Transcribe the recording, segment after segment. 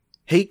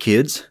Hey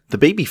kids, the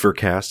Baby Fur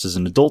Cast is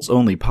an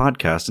adults-only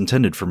podcast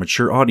intended for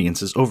mature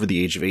audiences over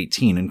the age of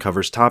 18 and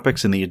covers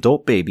topics in the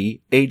adult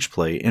baby, age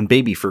play, and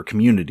baby fur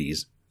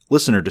communities.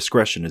 Listener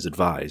discretion is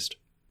advised.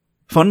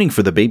 Funding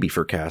for the Baby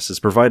Fur Cast is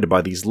provided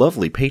by these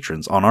lovely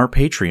patrons on our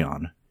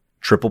Patreon.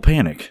 Triple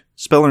Panic,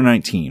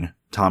 Speller19,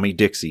 Tommy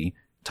Dixie,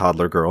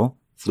 Toddler Girl,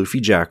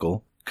 Floofy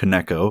Jackal,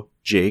 Kaneko,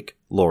 Jake,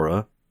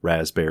 Laura,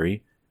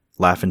 Raspberry,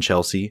 Laughin'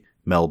 Chelsea,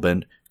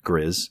 Melbend,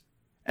 Grizz,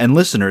 and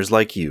listeners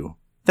like you.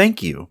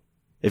 Thank you.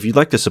 If you'd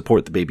like to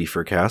support the Baby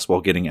Fur Cast while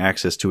getting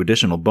access to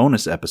additional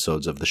bonus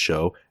episodes of the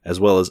show, as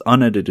well as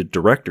unedited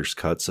director's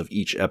cuts of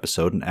each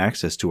episode and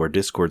access to our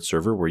Discord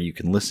server where you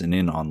can listen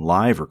in on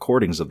live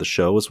recordings of the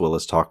show as well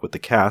as talk with the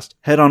cast,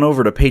 head on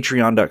over to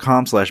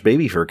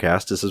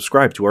patreon.com/babyfurcast to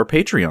subscribe to our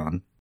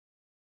Patreon.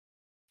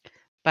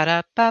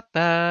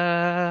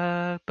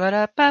 Ba-da-ba-ba,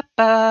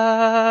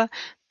 ba-da-ba-ba,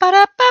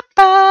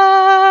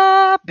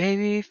 ba-da-ba-ba,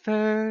 Baby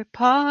Fur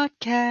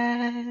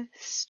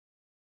Podcast.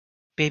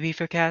 Baby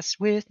Fur Cast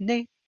with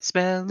Nate,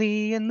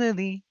 Spelly, and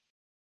Lily.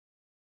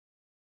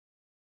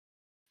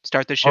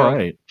 Start the show. All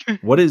right.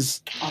 What is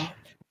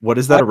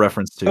that a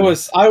reference to?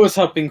 I was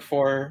hoping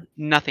for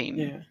Nothing.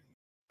 Yeah.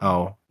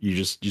 Oh, you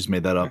just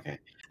made that up. Okay.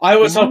 I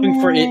was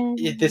hoping for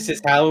it. This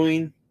is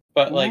Halloween,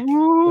 but like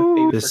with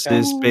Baby This Fur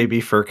is Cast.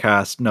 Baby Fur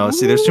Cast. No,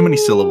 see, there's too many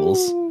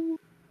syllables.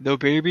 The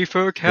Baby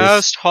Fur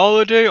Cast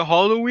Holiday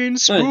Halloween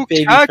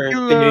Baby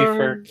Spooktacular.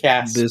 Fur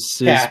Cast.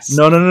 This is Cast.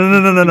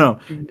 no.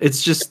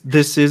 It's just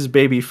this is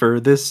Baby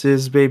Fur. This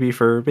is Baby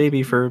Fur.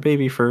 Baby Fur.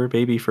 Baby Fur.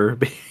 Baby Fur.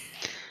 Do.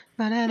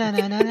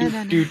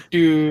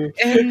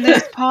 In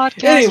this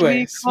podcast,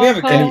 Anyways, we have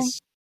a home.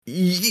 guest.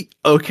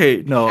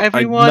 Okay, no.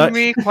 Everyone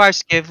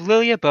requires give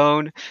Lily a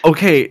bone.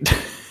 Okay.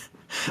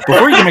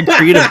 Before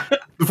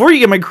you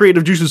get my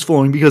creative juices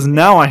flowing, because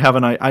now I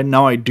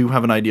do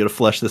have an idea to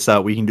flesh this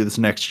out. We can do this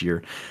next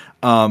year.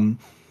 Welcome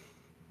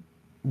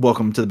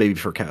to the Baby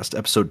Fur Cast,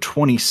 episode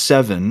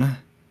 27,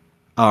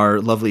 our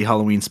lovely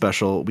Halloween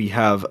special. We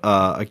have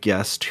a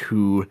guest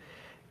who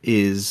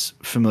is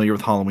familiar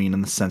with Halloween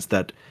in the sense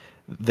that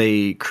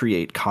they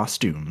create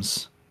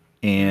costumes,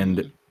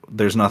 and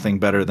there's nothing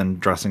better than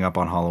dressing up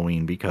on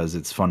Halloween because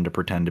it's fun to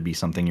pretend to be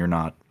something you're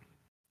not.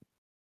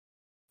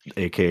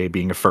 AKA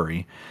being a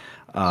furry.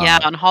 Yeah,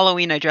 on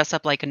Halloween I dress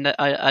up like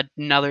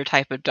another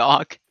type of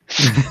dog.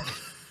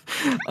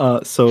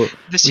 So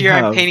this year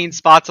I'm painting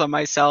spots on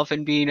myself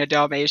and being a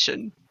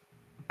Dalmatian.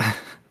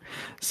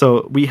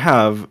 So we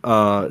have,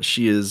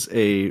 she is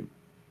a,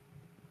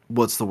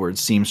 what's the word?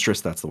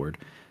 Seamstress, that's the word.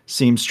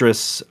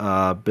 Seamstress,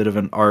 bit of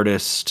an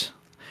artist,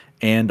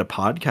 and a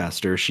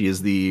podcaster. She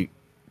is the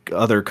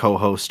other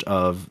co-host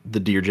of the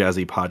Dear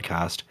Jazzy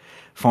podcast,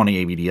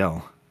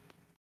 FawnyABDL.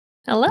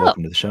 Hello.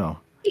 Welcome to the show.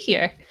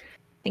 Here.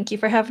 Thank you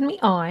for having me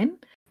on.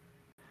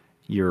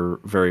 You're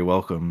very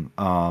welcome.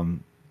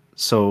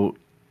 So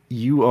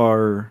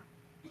your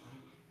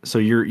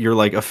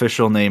like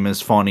official name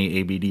is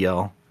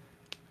FawnyABDL.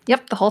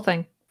 Yep, the whole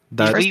thing.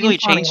 You legally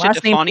changed it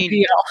to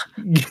Fawny.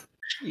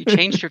 You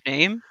changed your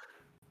name?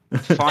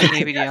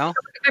 FawnyABDL?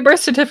 My birth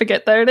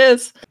certificate, there it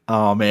is.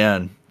 Oh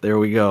man, there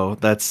we go.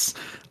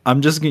 I'm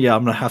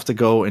gonna have to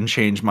go and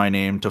change my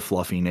name to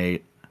Fluffy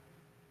Nate.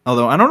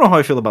 Although I don't know how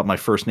I feel about my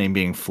first name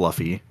being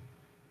Fluffy.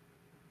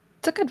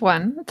 It's a good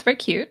one. It's very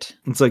cute.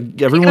 It's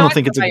like everyone will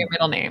think it's your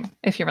middle name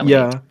if you're really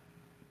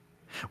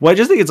Well, I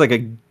just think it's like a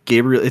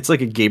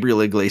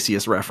Gabriel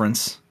Iglesias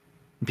reference.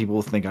 People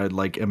will think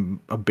am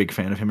a big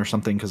fan of him or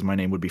something because my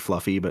name would be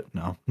Fluffy, but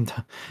no.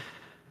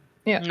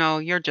 Yeah. No,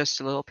 you're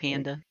just a little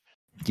panda.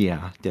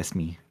 Yeah, that's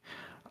me.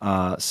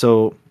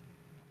 So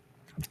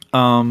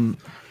a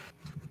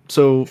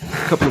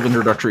couple of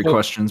introductory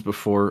questions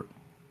before.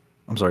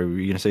 I'm sorry, were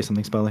you gonna say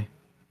something, Spelly?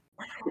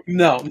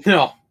 No.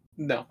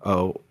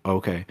 Oh,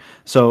 okay.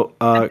 So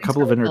a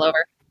couple of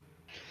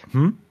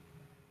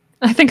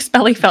I think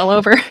Spelly fell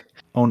over.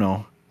 Oh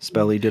no,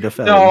 Spelly did a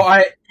fell.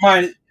 No,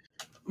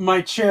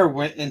 my chair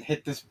went and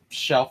hit this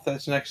shelf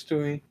that's next to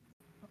me.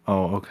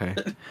 Oh, okay.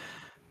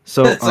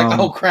 So it's like,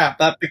 oh crap,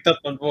 that picked up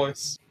my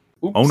voice.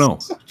 Oops. Oh no.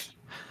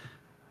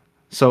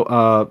 So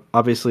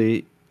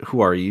obviously,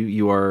 who are you?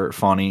 You are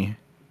Fawny.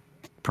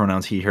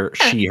 Pronouns he, her,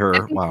 she,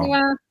 her.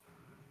 Wow.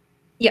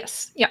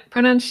 Yes, yeah,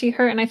 pronouns she,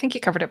 her, and I think you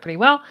covered it pretty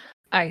well.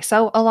 I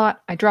sew a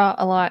lot. I draw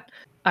a lot.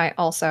 I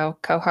also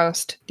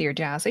co-host Dear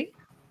Jazzy.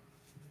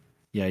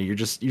 Yeah, you're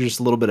just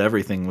a little bit of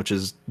everything, which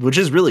is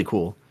really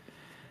cool.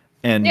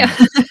 And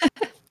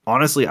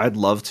honestly, I'd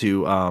love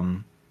to. I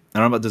don't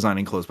know about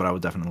designing clothes, but I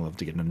would definitely love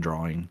to get into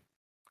drawing.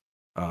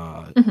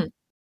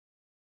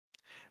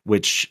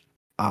 Which,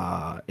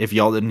 if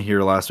y'all didn't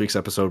hear last week's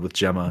episode with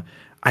Gemma,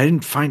 I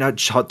didn't find out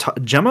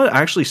Gemma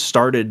actually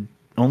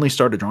only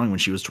started drawing when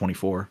she was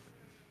 24.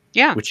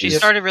 Yeah, she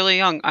started really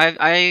young.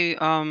 I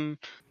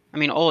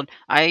mean, old.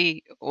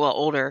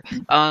 Older.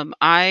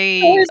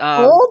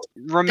 Old?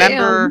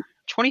 Remember. Damn.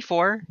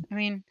 24. I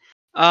mean,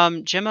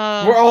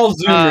 Gemma. We're all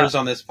Zoomers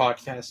on this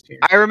podcast here.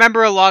 I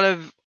remember a lot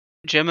of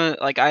Gemma.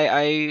 Like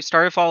I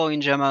started following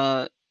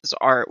Gemma's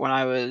art when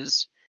I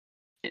was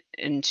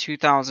in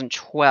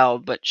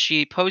 2012, but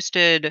she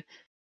posted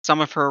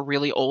some of her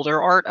really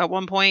older art at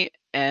one point,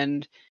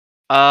 and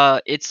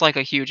it's like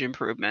a huge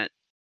improvement.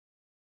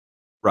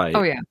 Right.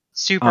 Oh yeah.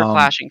 Super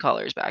clashing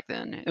colors back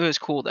then. It was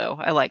cool though.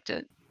 I liked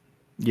it.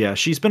 Yeah,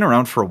 she's been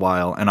around for a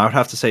while, and I would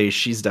have to say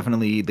she's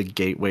definitely the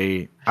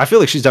gateway. I feel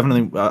like she's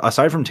definitely,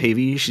 aside from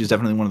Tavy, she's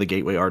definitely one of the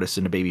gateway artists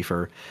into baby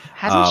fur.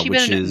 Hasn't she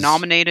which been is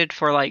nominated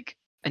for like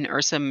an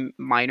Ursa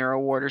Minor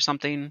award or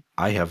something?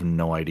 I have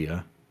no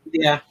idea.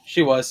 Yeah,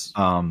 she was.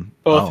 Both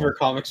of her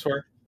comics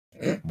were.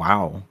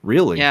 Wow,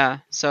 really? Yeah,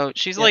 so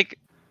she's like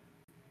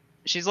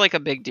a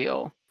big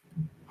deal.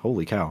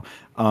 Holy cow.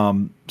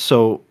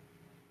 So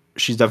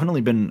she's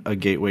definitely been a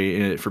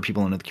gateway for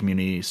people into the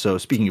community. So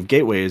speaking of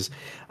gateways,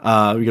 we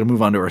got to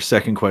move on to our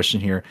second question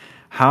here.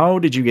 How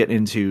did you get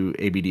into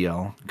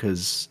ABDL?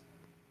 Because,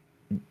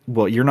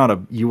 well, you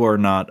are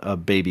not a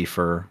baby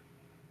fur,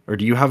 or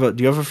do you have a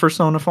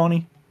fursona,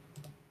 Fawny?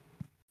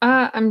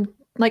 I'm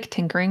like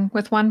tinkering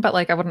with one, but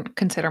like I wouldn't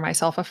consider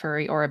myself a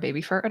furry or a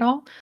baby fur at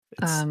all.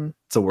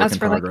 It's a work as in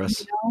for, like,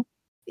 progress.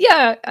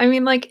 yeah, I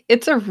mean, like,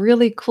 it's a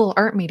really cool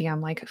art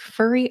medium. Like,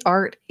 furry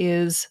art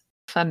is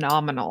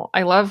phenomenal.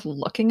 I love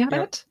looking at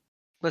it.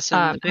 Listen,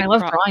 And I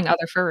love drawing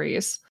other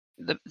furries.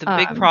 The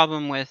big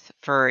problem with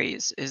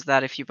furries is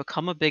that if you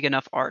become a big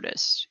enough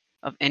artist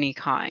of any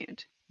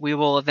kind, we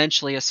will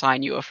eventually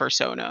assign you a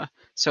fursona.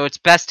 So it's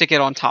best to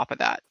get on top of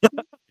that.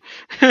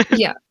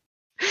 Yeah.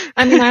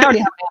 I mean, I already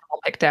have an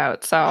animal picked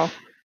out, so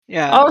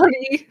yeah,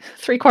 already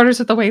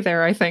 3/4 of the way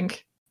there, I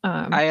think.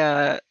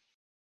 I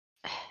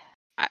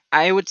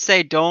would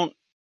say don't.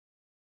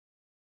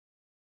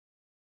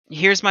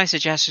 Here's my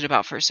suggestion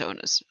about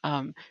fursonas.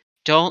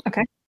 Don't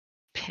Okay.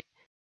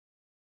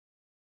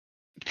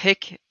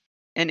 pick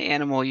an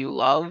animal you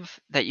love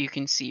that you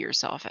can see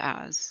yourself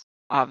as.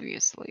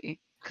 Obviously,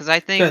 because I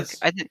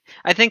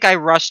think I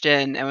rushed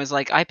in and was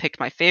like, I picked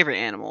my favorite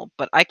animal,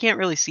 but I can't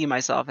really see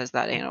myself as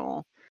that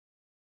animal.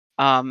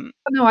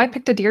 No, I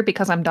picked a deer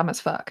because I'm dumb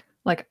as fuck.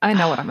 Like, I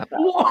know what I'm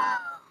about.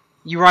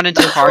 You run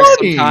into cars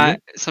sometimes.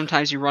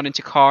 Sometimes you run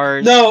into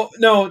cars.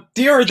 No,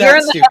 deer are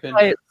that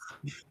stupid.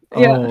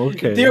 Yeah. Oh,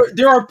 okay.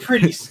 Deer are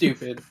pretty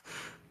stupid.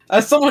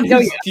 As someone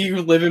who's deer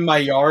live in my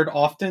yard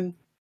often,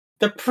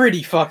 they're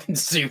pretty fucking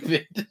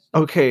stupid.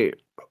 Okay,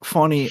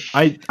 Fawny,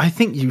 I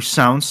think you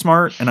sound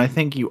smart, and I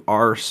think you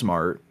are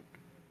smart.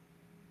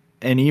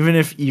 And even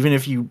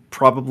if you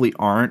probably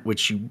aren't,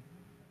 which you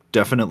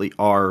definitely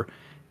are,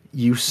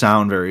 you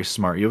sound very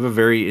smart. You have a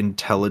very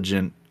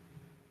intelligent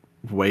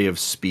way of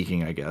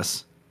speaking, I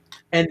guess.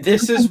 And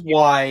this is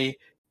why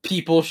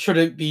people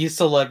shouldn't be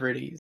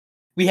celebrities.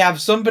 We have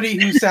somebody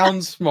who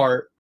sounds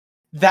smart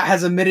that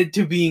has admitted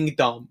to being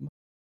dumb.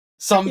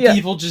 Some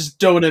people just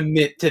don't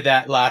admit to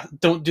that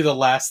don't do the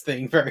last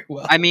thing very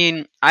well. I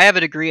mean, I have a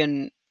degree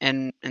in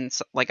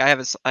like I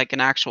have an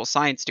actual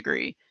science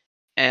degree,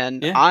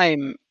 and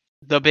I'm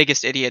the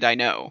biggest idiot I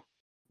know.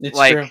 It's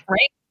like, true,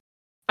 right?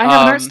 I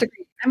have an arts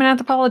degree. I'm an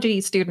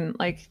anthropology student.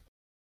 Like,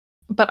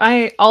 but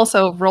I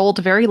also rolled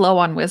very low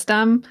on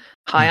wisdom,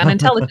 high on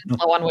intelligence,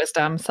 low on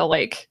wisdom. So,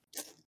 like,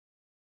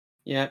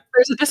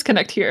 there's a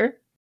disconnect here.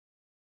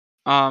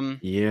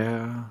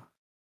 Yeah.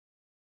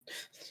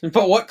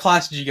 But what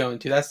class did you go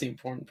into? That's the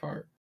important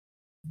part.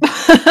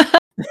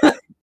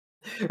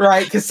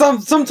 Right, because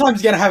sometimes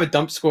you gotta have a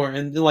dump score,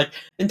 and like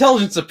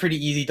intelligence is a pretty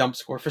easy dump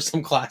score for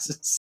some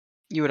classes.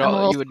 You would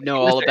know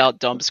all about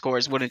dump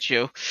scores, wouldn't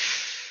you?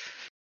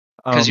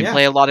 Because you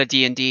play a lot of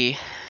D&D.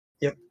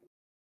 Yep.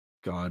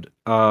 God.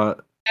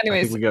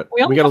 Anyways, we got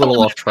a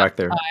little off track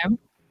there.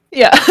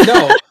 Yeah.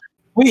 No,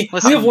 we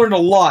have learned a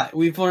lot.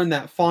 We've learned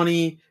that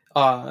Fawny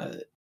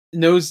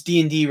knows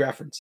D&D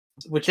references,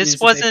 which means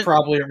that they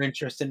probably are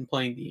interested in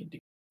playing D&D.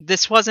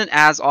 This wasn't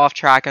as off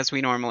track as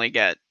we normally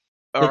get.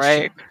 All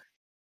right.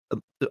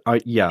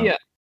 Yeah.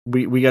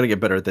 We got to get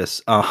better at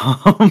this.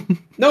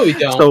 No, we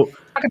don't. So,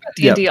 talk about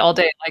D&D all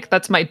day. Like,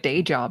 that's my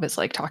day job, is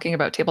like talking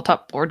about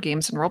tabletop board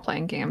games and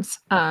role-playing games.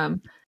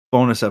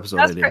 Bonus episode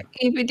as idea. For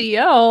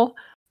ABDL,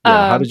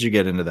 how did you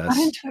get into this? I got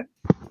into it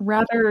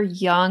rather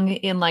young,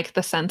 in like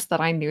the sense that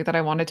I knew that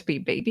I wanted to be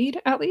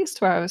babied, at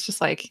least, where I was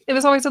just like, it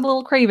was always a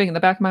little craving in the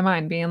back of my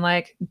mind, being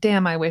like,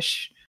 damn, I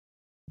wish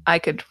I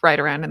could ride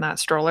around in that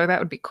stroller. That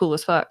would be cool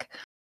as fuck.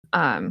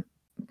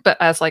 But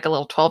as like a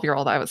little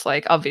 12-year-old, I was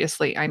like,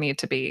 obviously I need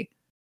to be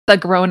the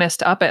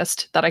grownest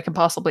uppest that I can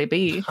possibly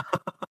be.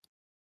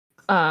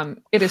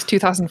 It is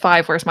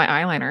 2005. Where's my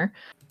eyeliner?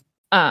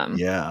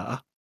 Yeah.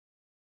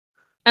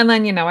 And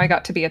then, I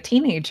got to be a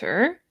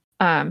teenager.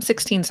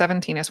 16,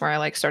 17 is where I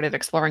like started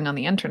exploring on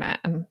the internet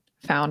and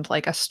found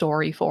like a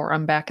story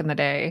forum back in the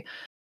day.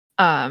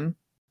 And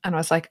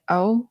was like,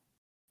 oh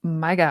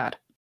my God.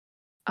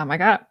 Am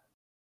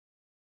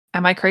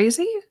I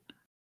crazy?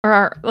 Or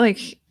are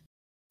like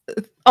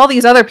all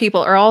these other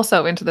people are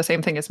also into the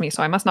same thing as me,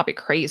 so I must not be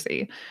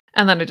crazy.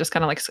 And then it just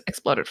kind of like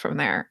exploded from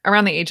there.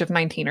 Around the age of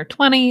 19 or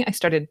 20, I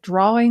started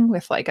drawing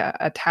with like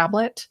a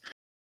tablet,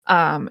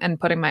 and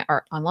putting my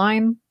art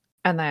online,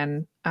 and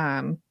then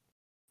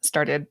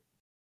started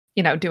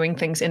doing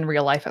things in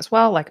real life as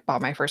well, like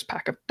bought my first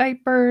pack of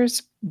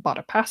diapers, bought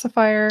a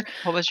pacifier.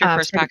 What was your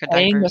first started pack of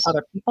playing diapers? with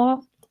other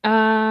people.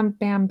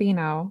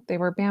 Bambino. They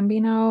were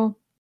Bambino.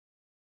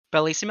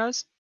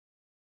 Bellissimos?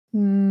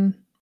 Mm,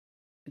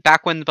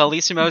 Back when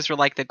Bellissimos were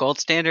like the gold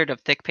standard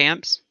of thick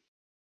pants?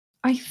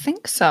 I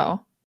think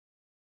so.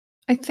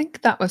 I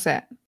think that was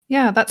it.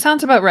 Yeah, that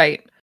sounds about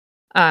right.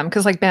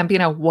 Because like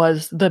Bambino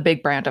was the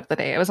big brand of the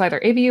day. It was either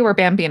ABU or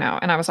Bambino.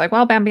 And I was like,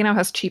 well, Bambino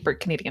has cheaper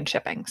Canadian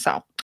shipping. So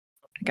I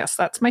guess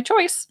that's my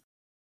choice.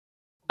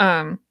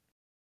 And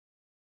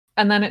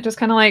then it just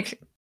kind of like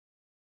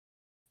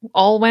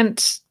all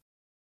went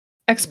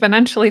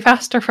exponentially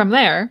faster from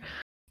there,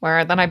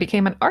 where then I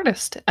became an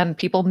artist and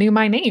people knew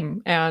my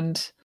name.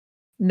 And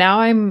now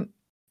I'm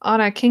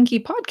on a kinky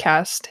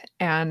podcast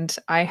and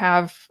I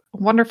have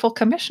wonderful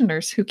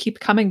commissioners who keep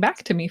coming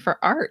back to me for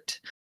art.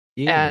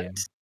 Yeah. And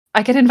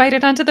I get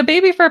invited onto the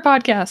Baby Fur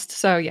podcast.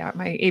 So yeah,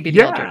 my ABDL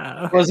journey.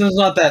 Yeah. Well, this is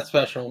not that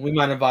special. We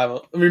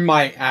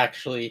might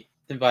actually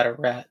invite a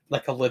rat,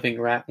 like a living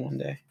rat, one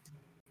day.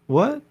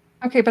 What?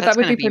 Okay, but That's that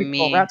would gonna be be pretty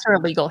cool. me. Rats are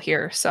illegal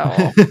here, so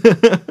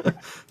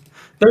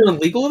They're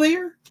illegal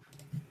there?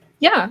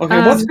 yeah.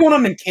 Okay, what's going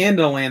on in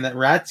Canada land that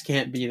rats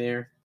can't be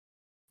there?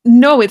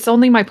 No, it's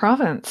only my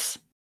province.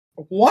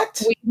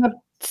 What? We have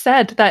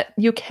said that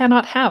you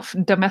cannot have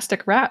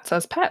domestic rats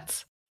as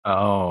pets.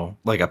 Oh,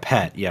 like a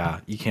pet. Yeah,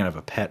 you can't have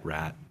a pet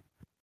rat.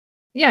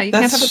 Yeah, you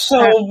can't have a That's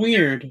so pet.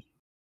 weird.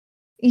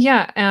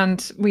 Yeah,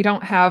 and we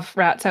don't have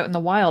rats out in the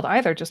wild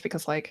either, just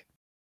because like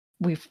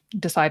we've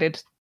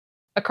decided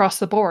across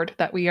the board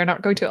that we are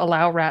not going to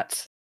allow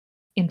rats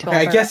into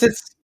Okay, Alberta.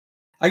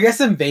 I guess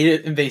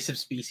invasive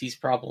species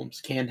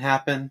problems can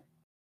happen.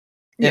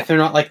 Yeah. If they're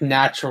not like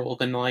natural,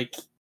 then like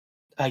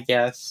I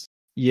guess.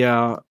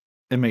 Yeah,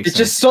 it makes It's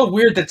sense. just so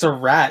weird that's a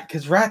rat,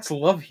 because rats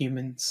love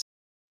humans.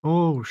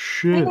 Oh I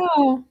shit!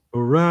 know. A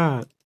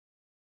rat.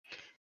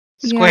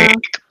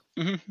 Squeak.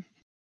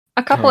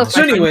 A couple of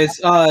So my friends-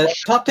 anyways,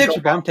 top tapes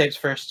or bottom tapes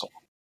first?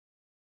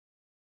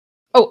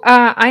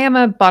 I am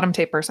a bottom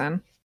tape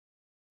person.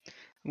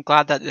 I'm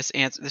glad that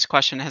this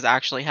question has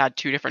actually had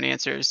two different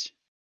answers.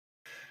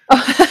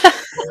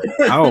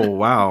 Oh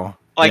wow!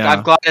 Like, Yeah.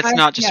 I'm glad it's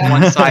not just Yeah.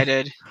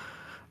 one-sided.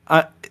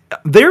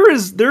 There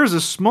is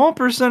a small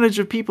percentage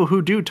of people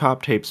who do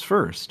top tapes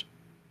first.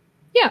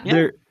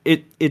 Yeah.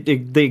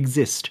 They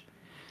exist.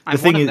 I'm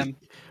thing one of is- them.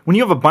 When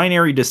you have a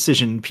binary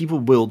decision, people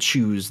will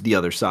choose the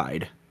other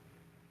side.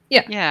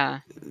 Yeah.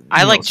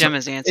 I You like know, so-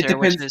 Gemma's answer,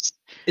 which depends- is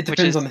It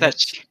depends on the that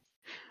hits.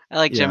 I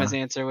like Yeah. Gemma's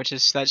answer, which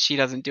is that she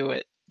doesn't do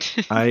it.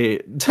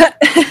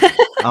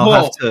 I'll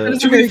Well, have to.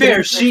 to be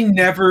fair, she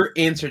never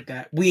answered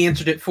that. We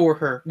answered it for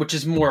her, which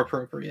is more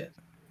appropriate.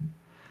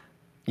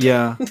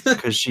 Yeah,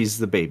 because she's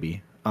the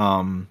baby.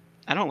 I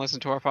don't listen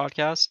to our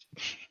podcast.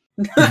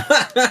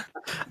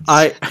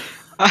 I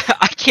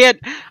I can't.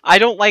 I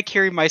don't like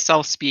hearing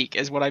myself speak.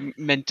 Is what I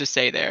meant to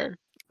say there.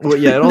 well,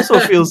 yeah. It also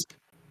feels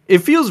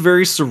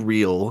very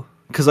surreal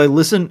because I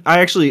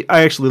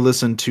actually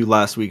listened to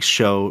last week's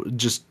show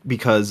just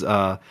because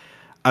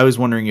I was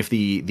wondering if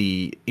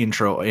the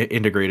intro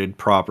integrated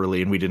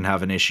properly and we didn't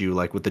have an issue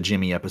like with the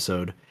Jimmy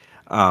episode.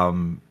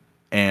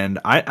 And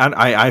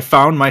I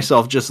found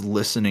myself just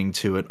listening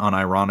to it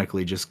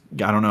unironically. Just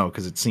I don't know,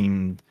 because it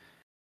seemed.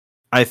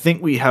 I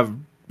think we had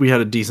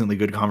a decently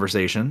good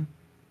conversation.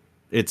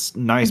 It's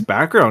nice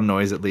background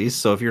noise at least.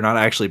 So if you're not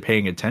actually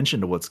paying attention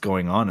to what's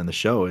going on in the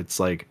show, it's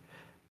like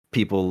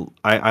people.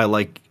 I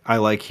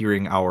like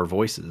hearing our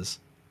voices.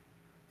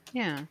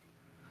 Yeah.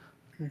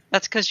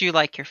 That's because you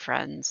like your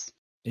friends.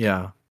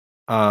 Yeah.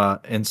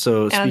 And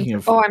so speaking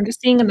of. I'm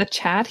just seeing in the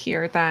chat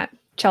here that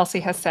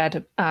Chelsea has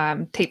said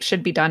tape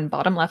should be done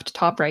bottom left,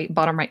 top right,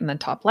 bottom right, and then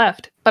top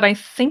left. But I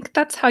think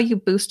that's how you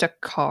boost a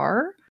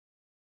car.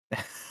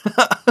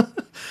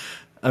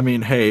 I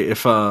mean, hey,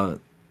 if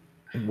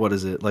what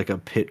is it, like a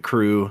pit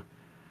crew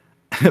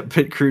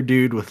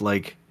dude with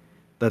like,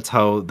 that's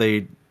how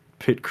they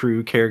pit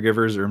crew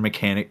caregivers or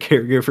mechanic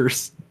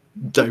caregivers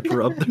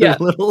diaper up their Yeah.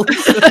 littles.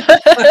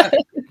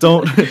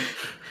 Don't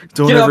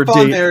Get ever up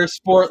on date. there,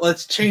 sport.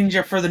 Let's change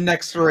it for the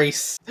next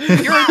race. You're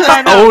in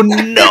timeout. Oh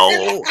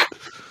no!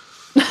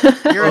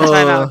 You're in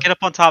timeout. Get up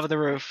on top of the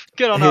roof.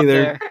 Get on Hey up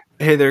there. there.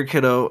 Hey there,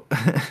 kiddo.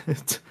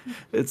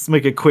 Let's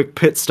make a quick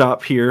pit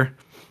stop here.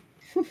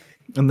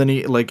 And then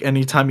he, like,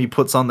 anytime he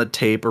puts on the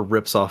tape or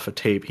rips off a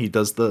tape, he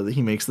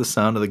makes the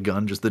sound of the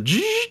gun, just the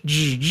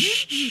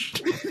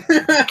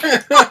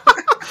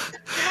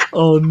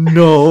oh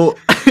no.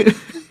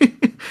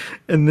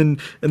 and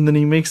then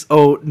he makes,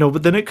 oh no,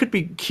 but then it could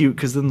be cute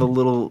because then the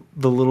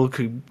little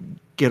could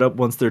get up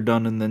once they're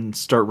done and then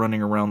start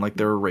running around like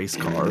they're a race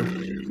car.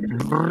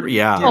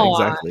 Yeah, Aw.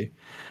 exactly.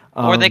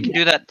 Or they can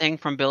do that thing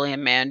from Billy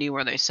and Mandy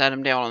where they set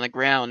him down on the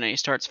ground and he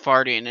starts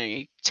farting and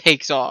he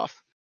takes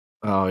off.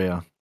 Oh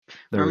yeah.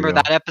 There we Remember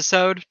go. that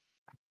episode?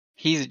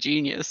 He's a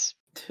genius.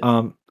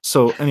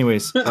 So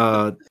anyways,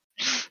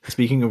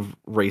 speaking of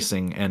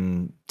racing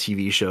and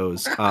TV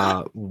shows,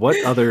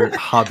 what other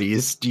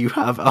hobbies do you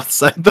have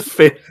outside of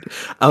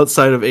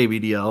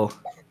ABDL?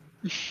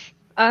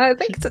 I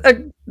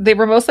think they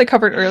were mostly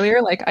covered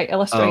earlier. Like I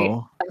illustrate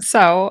and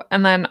sew,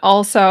 and then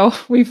also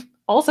we've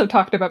also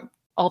talked about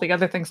all the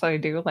other things that I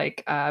do,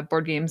 like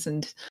board games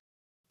and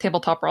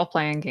tabletop role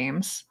playing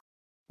games.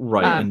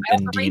 Right, I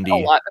also read a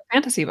lot of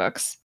fantasy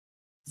books.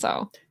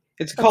 So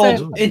it's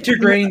called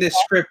integrating the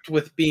script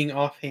with being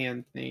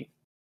offhand, Nate.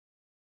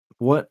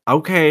 What?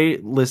 Okay,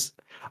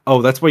 list.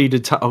 Oh, that's why you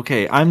did.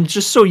 Okay, I'm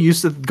just so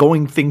used to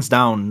going things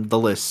down the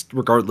list,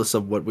 regardless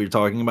of what we're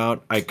talking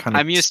about.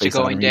 I'm used to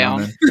going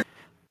down.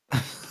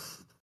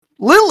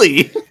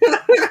 Lily.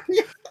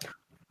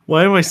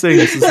 Why am I saying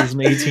this? This is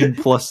an 18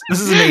 plus. This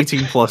is an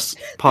 18 plus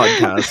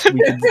podcast. We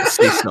can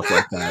say stuff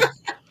like that.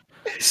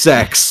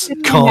 Sex,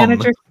 cum.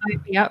 Manager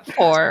signed me up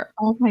for.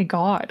 Oh my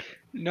god.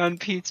 None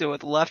pizza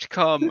with left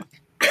cum.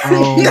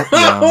 Oh yeah.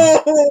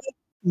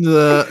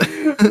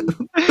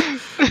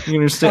 You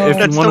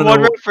understand? That's the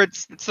one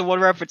reference. It's the one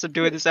reference I'm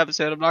doing this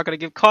episode. I'm not going to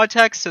give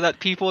context so that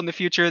people in the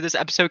future, this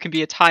episode can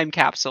be a time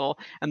capsule,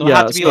 and they'll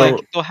have to be like,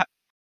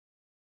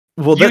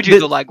 well, you do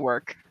the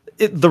legwork.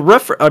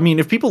 I mean,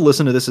 if people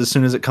listen to this as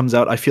soon as it comes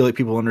out, I feel like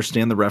people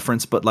understand the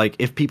reference. But like,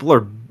 if people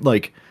are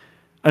like,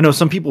 I know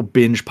some people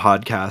binge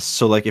podcasts.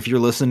 So like, if you're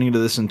listening to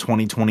this in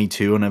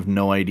 2022 and have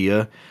no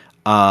idea,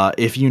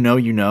 if you know,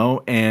 you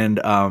know, and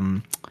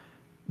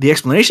the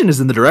explanation is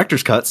in the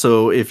director's cut.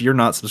 So if you're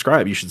not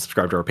subscribed, you should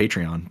subscribe to our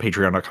Patreon.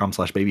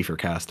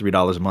 Patreon.com/babyforcast.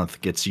 $3 a month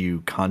gets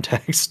you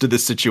context to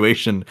this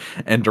situation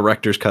and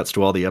director's cuts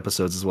to all the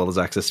episodes, as well as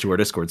access to our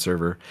Discord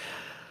server.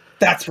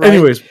 That's right.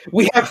 Anyways,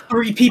 we have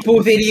 3 people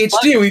with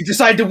ADHD. We've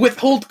decided to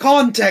withhold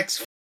context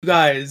for you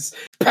guys.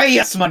 Pay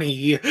us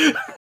money.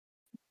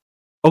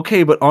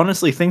 Okay, but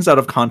honestly, things out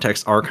of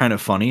context are kind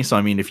of funny. So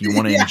I mean, if you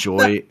want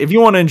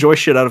to enjoy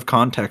shit out of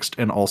context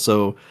and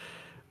also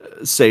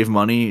save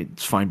money,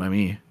 it's fine by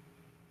me.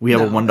 We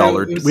have a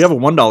 $1. We have a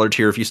 $1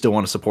 tier if you still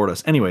want to support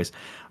us. Anyways,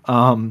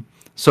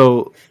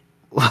 so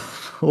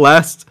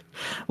last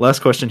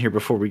question here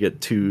before we get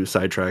too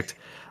sidetracked,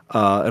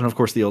 and of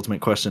course the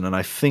ultimate question. And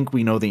I think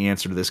we know the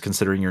answer to this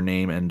considering your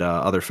name and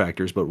other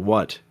factors. But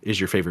what is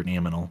your favorite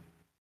Neaminal?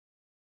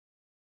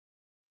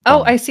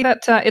 Oh, I see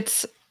that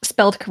it's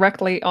spelled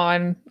correctly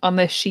on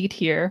this sheet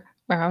here.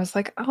 Where I was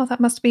like, oh, that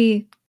must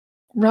be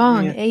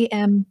wrong.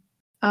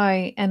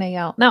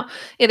 AMINAL. No,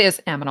 it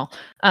is Aminal.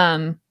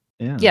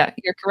 Yeah,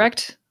 you're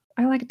correct.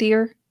 I like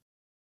deer.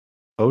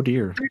 Oh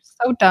dear. They're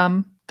so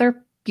dumb. They're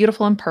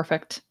beautiful and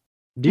perfect.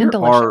 Deer and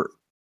delicious.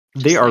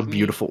 are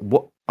beautiful.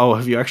 What? Oh,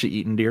 have you actually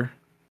eaten deer?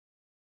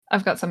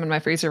 I've got some in my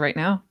freezer right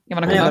now. You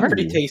want to come over?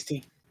 Pretty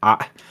tasty.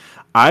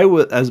 I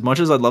would, as much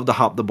as I'd love to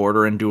hop the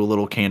border and do a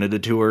little Canada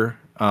tour.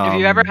 If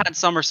you ever had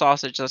summer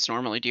sausage, that's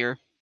normally deer.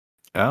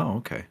 Oh,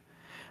 okay.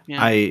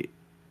 Yeah.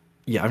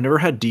 I've never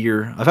had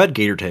deer. I've had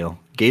gator tail.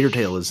 Gator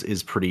tail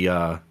is pretty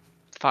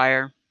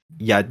fire.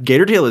 Yeah,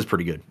 gator tail is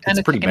pretty good.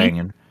 It's pretty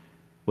banging.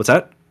 What's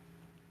that?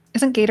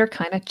 Isn't gator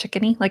kind of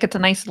chickeny? Like it's a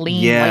nice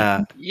lean.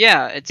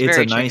 Yeah, it's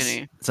very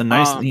chickeny. It's a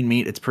nice lean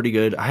meat. It's pretty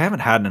good. I haven't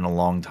had it in a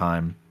long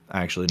time,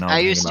 actually. I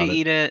used to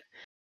eat it.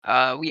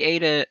 We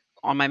ate it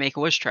on my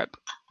Make-A-Wish trip.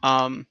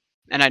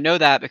 And I know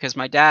that because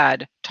my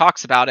dad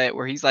talks about it,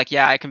 where he's like,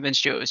 "Yeah, I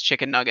convinced you it was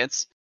chicken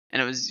nuggets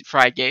and it was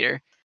fried gator."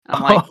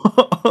 I'm like,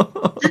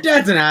 "Your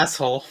dad's an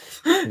asshole."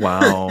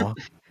 Wow.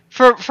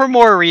 For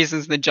more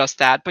reasons than just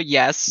that, but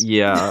yes.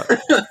 Yeah.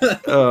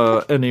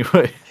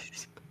 Anyway.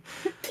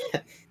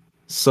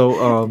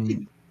 So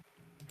from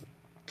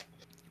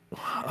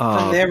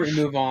there we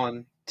move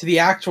on to the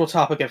actual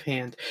topic of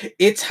hand.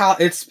 It's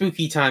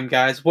spooky time,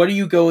 guys. What are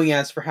you going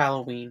as for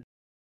Halloween?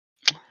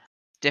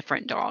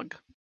 Different dog.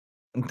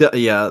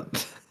 Yeah.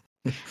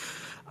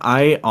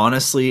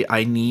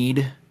 I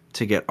need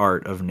to get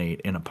art of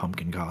Nate in a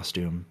pumpkin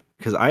costume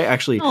because I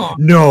actually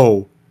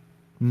no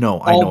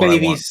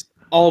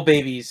all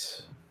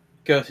babies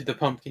go through the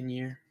pumpkin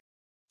year.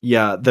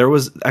 Yeah, there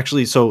was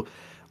actually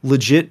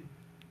legit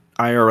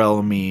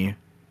IRL me,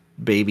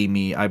 baby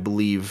me, I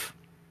believe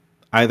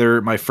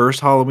either my first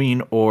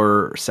Halloween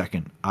or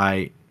second.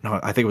 I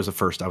think it was the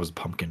first. I was a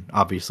pumpkin.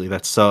 Obviously,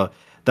 that's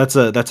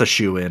a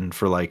shoe in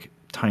for like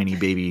tiny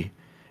baby.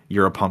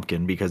 You're a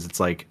pumpkin because it's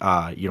like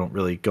you don't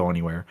really go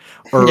anywhere.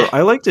 Or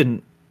I liked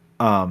it.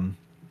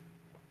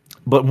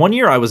 But one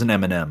year I was an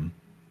M&M.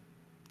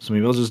 So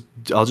maybe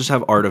I'll just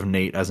have art of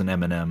Nate as an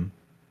M&M.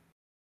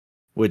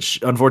 Which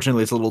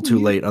unfortunately it's a little too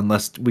late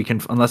unless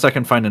I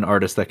can find an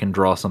artist that can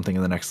draw something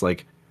in the next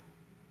like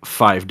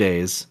 5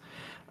 days.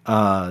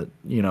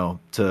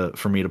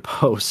 For me to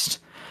post.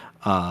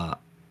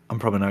 I'm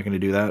probably not going to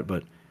do that,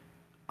 but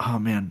oh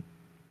man.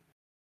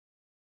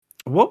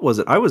 What was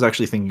it? I was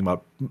actually thinking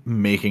about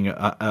making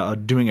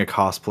doing a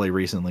cosplay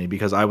recently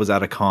because I was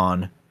at a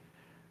con.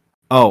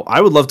 Oh,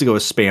 I would love to go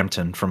as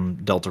Spamton from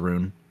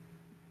Deltarune.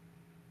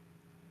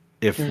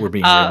 If we're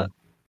being real.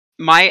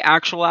 My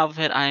actual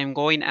outfit, I am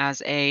going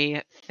as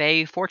a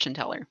Fae fortune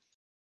teller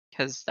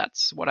because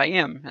that's what I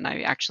am, and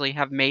I actually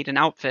have made an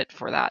outfit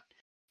for that.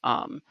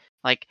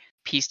 Like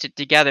pieced it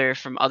together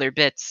from other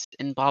bits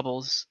and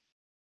baubles.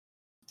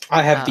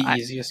 I have the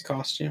easiest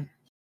costume.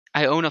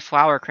 I own a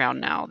flower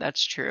crown now.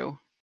 That's true.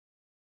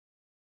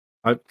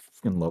 I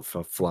fucking love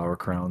flower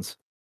crowns.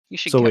 You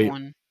should So get wait,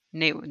 one.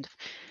 Nate,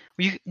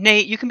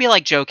 you can be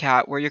like Joe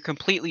Cat, where you're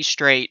completely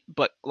straight,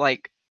 but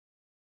like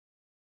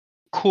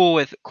cool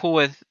with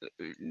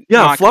yeah,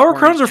 not flower conforming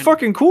crowns are to-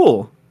 fucking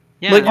cool.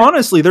 Like Yeah,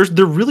 honestly,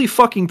 they're really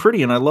fucking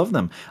pretty, and I love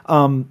them.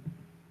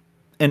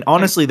 And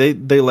honestly,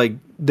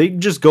 they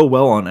just go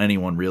well on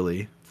anyone,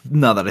 really.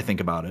 Now that I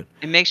think about it,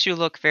 it makes you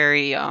look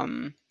very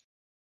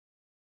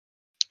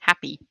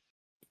happy.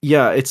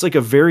 yeah, it's like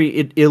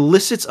it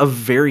elicits a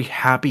very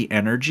happy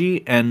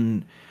energy,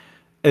 and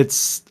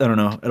it's I don't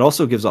know. It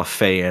also gives off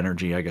fae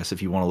energy, I guess,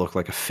 if you want to look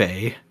like a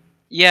fae.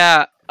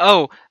 Yeah.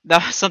 Oh,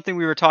 that was something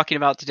we were talking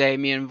about today,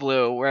 me and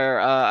Blue, where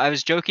I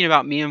was joking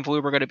about me and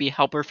Blue were going to be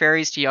helper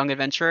fairies to young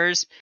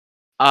adventurers.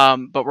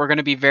 But we're going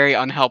to be very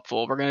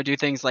unhelpful. We're going to do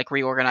things like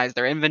reorganize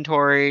their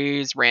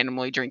inventories,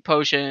 randomly drink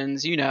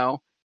potions, Yeah.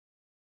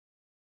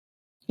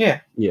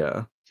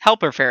 Yeah,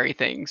 helper fairy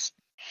things.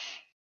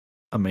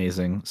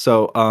 amazing.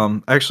 So,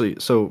 actually,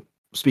 so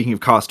speaking of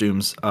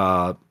costumes, we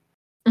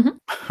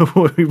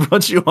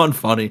brought you on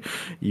Funny.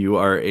 You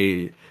are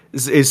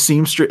is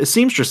seamstress.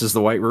 Seamstress is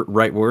the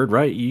right word,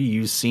 right? You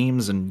use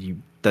seams,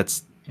 and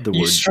that's the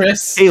word.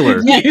 Stress.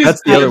 Tailor.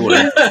 That's the other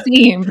word.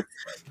 Seam.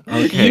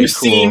 Okay, You cool.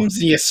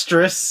 seems, you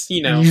stress,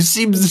 You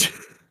seems.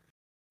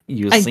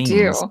 You I seems.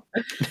 do.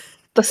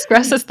 The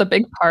stress is the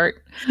big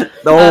part.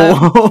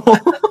 Oh.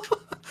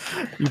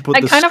 You put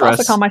I the kind of also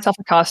stress. call myself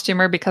a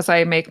costumer because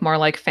I make more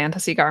like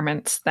fantasy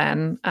garments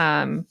than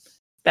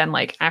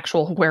like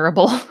actual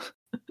wearable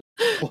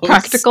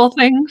practical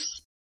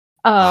things.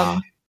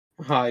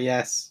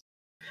 Yes.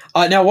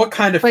 Now, what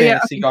kind of But yeah,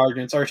 fantasy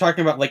garments? Are we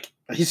talking about like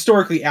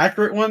historically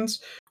accurate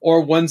ones,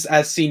 or ones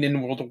as seen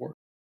in World of War?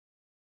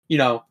 You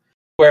know,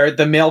 where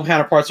the male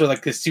counterparts are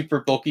like this super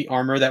bulky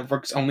armor that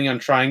works only on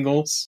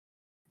triangles,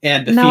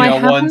 and the No, I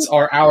female ones haven't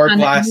are done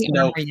hourglass. any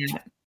armor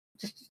yet.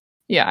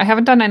 Yeah, I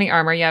haven't done any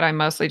armor yet. I'm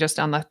mostly just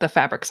on the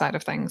fabric side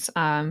of things.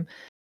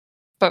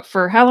 But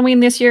for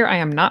Halloween this year, I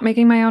am not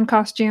making my own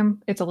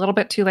costume. It's a little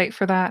bit too late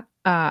for that.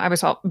 I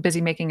was all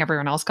busy making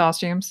everyone else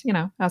costumes,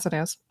 as it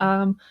is.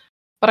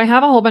 But I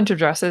have a whole bunch of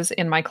dresses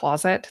in my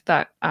closet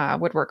that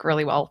would work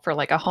really well for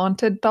like a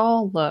haunted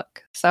doll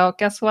look. So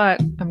guess what?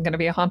 I'm going to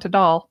be a haunted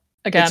doll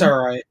again. It's all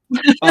right.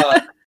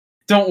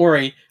 Don't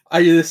worry.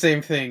 I do the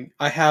same thing.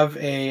 I have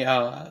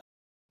a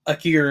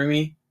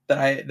kigurumi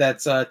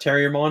that's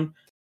Terriermon.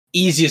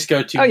 Easiest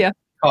go-to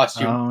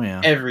costume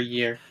every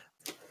year.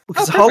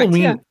 Because perfect,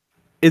 Halloween, yeah.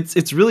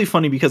 it's really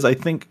funny because I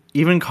think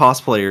even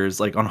cosplayers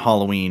like on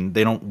Halloween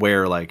they don't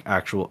wear like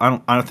actual. I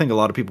don't think a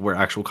lot of people wear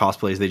actual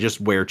cosplays. They just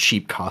wear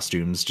cheap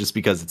costumes just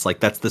because it's like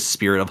that's the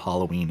spirit of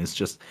Halloween. It's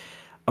just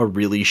a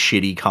really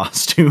shitty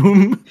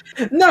costume.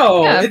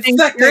 No, Yeah, it's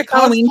that good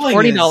Halloween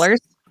cosplaying $40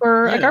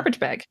 for a garbage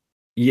bag.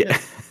 Yeah,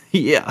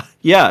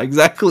 yeah,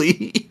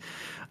 exactly.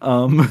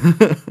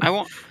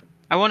 I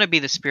want to be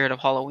the spirit of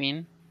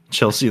Halloween.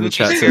 Chelsea in the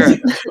chat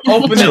spirit. says,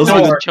 "Open the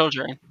Children door." with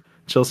children.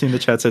 Chelsea in the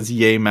chat says,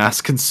 "Yay, mass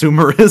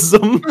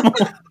consumerism." Oh,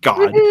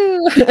 God.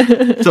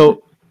 Woohoo!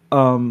 So,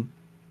 oh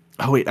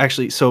wait,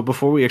 actually, so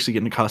before we actually get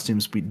into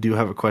costumes, we do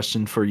have a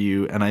question for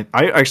you, and I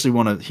actually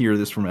want to hear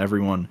this from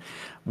everyone.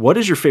 What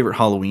is your favorite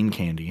Halloween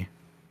candy?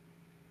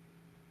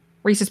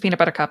 Reese's Peanut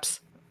Butter Cups.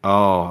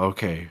 Oh,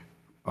 okay.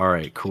 All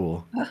right,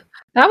 cool.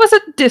 That was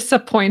a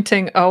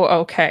disappointing. Oh,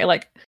 okay.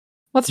 Like,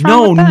 what's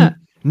wrong with that?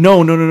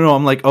 No.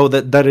 I'm like, oh,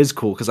 that is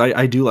cool because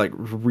I do like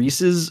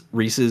Reese's.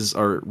 Reese's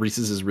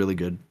is really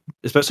good,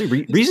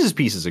 especially Reese's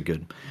Pieces are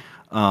good.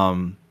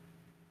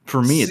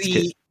 For me,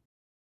 it's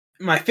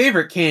my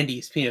favorite candy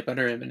is peanut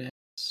butter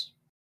M&Ms.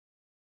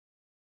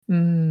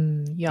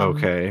 Yum.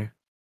 Okay.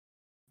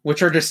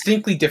 Which are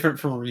distinctly different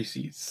from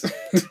Reese's.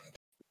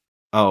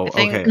 Oh,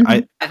 okay.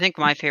 I think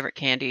my favorite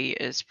candy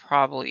is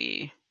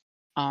probably,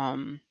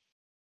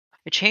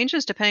 it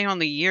changes depending on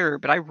the year,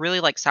 but I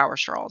really like sour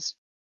straws.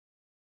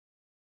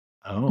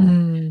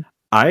 Oh,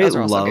 I Those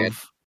are also good.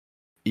 love.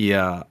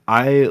 Yeah,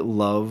 I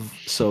love.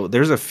 So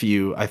there's a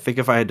few. I think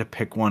if I had to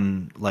pick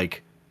one,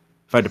 like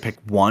if I had to pick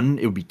one,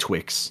 it would be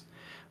Twix.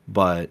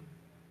 But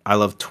I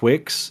love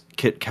Twix,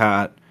 Kit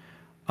Kat,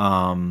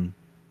 and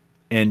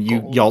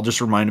y'all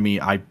just reminded me.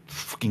 I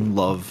fucking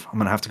love. I'm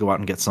gonna have to go out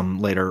and get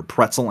some later.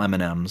 Pretzel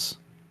M&Ms.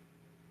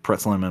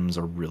 Pretzel M&Ms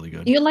are really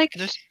good. You like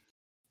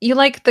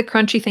the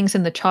crunchy things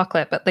in the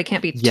chocolate, but they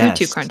can't be too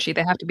crunchy.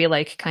 They have to be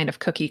like kind of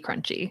cookie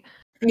crunchy.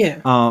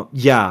 Yeah.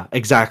 Yeah,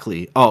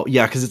 exactly. Oh,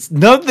 yeah, because it's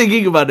now I'm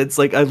thinking about it, it's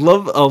like I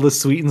love all the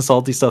sweet and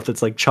salty stuff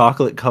that's like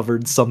chocolate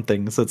covered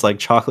something. So it's like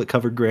chocolate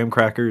covered graham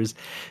crackers.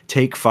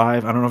 Take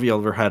 5. I don't know if you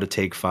ever had a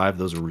Take 5.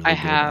 Those are really good. I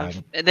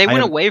have. They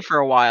went away for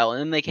a while,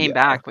 and then they came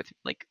back with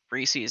like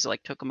Reese's,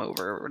 like took them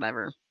over or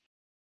whatever.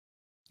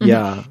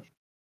 Yeah.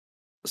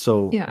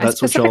 So yeah,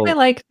 that's I specifically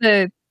like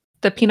the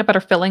peanut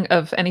butter filling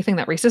of anything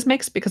that Reese's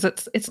makes because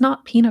it's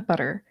not peanut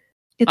butter.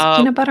 It's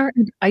peanut butter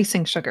and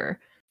icing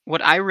sugar.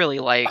 What I really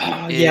like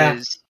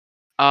is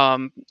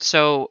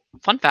so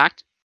fun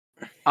fact,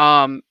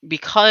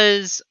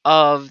 because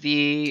of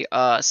the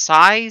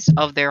size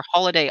of their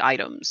holiday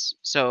items.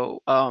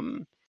 So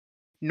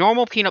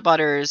normal peanut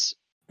butters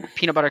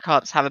peanut butter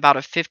cups have about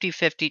a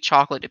 50-50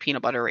 chocolate to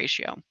peanut butter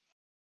ratio.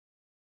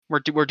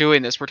 We're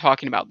doing this. We're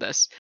talking about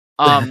this.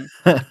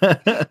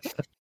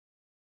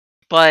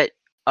 But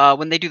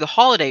when they do the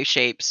holiday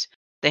shapes,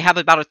 they have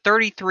about a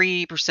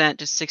 33%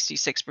 to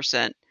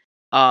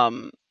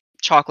 66%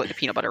 chocolate to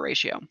peanut butter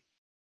ratio.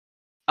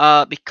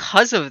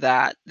 Because of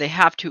that, they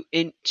have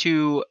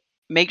to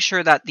make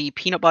sure that the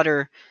peanut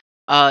butter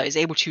is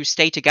able to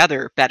stay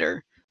together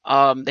better.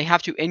 They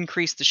have to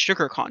increase the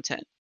sugar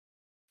content.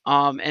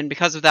 And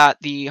because of that,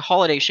 the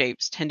holiday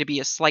shapes tend to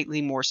be a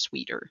slightly more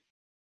sweeter.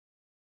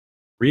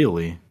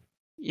 Really?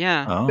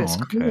 Yeah. Oh,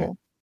 That's okay. cool.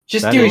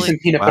 Just That give me is- some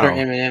peanut butter wow.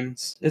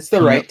 M&Ms. It's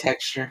the right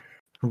texture.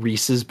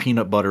 Reese's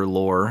peanut butter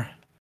lore.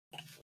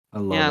 I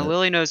love Yeah, it.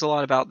 Lily knows a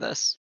lot about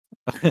this.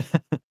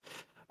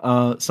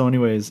 So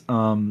anyways,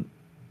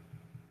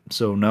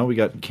 so now we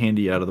got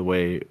candy out of the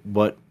way.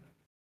 What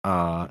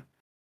and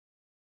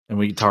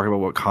we talk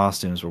about what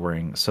costumes we're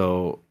wearing.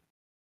 So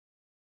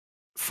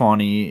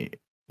Fawny,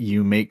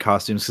 you make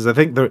costumes because I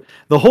think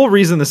the whole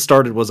reason this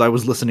started was I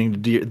was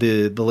listening to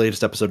the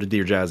latest episode of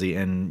Dear Jazzy,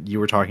 and you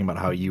were talking about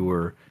how you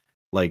were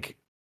like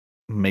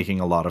making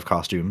a lot of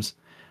costumes.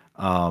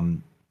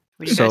 When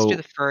you guys do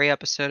the furry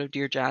episode of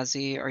Dear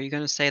Jazzy, are you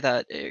going to say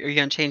that? Are you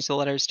going to change the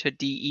letters to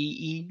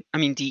DEE? I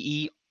mean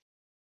DEER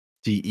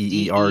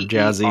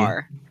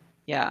Jazzy.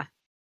 Yeah,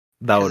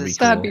 that would be cool.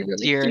 That'd be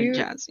really Dear cute.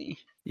 Jazzy.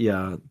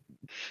 Yeah,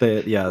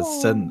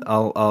 send.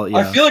 I'll. Yeah.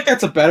 I feel like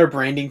that's a better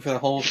branding for the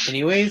whole,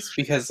 anyways,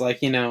 because like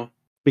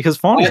because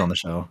Fawny's on the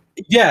show.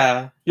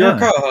 Yeah, your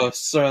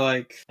co-hosts are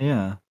like.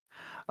 Yeah.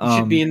 You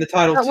should be in the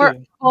title but too. We're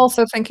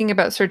also thinking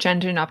about search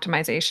engine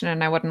optimization,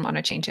 and I wouldn't want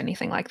to change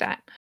anything like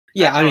that.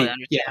 Yeah, I mean,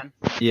 understand.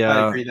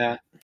 Yeah. I agree that.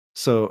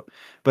 So,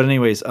 but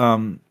anyways,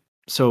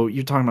 so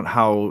you're talking about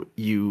how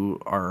you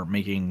are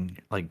making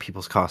like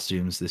people's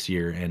costumes this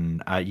year,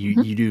 and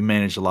you do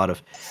manage a lot of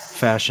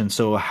fashion.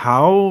 So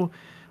how,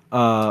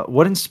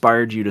 what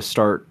inspired you to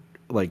start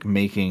like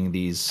making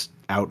these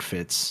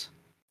outfits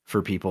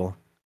for people,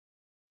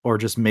 or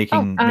just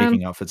making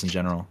outfits in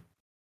general?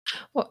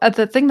 Well,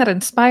 the thing that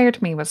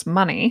inspired me was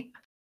money.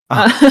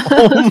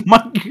 Oh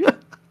my god!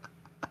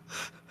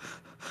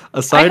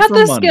 I had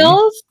the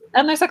skills,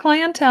 and there's a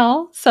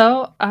clientele,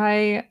 so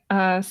I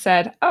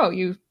said, "Oh,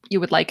 you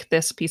would like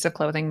this piece of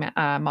clothing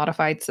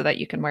modified so that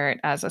you can wear it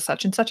as a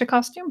such and such a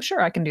costume?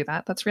 Sure, I can do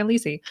that. That's real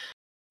easy.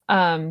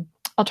 I'll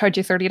charge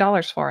you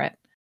 $30 for it.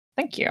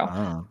 Thank you."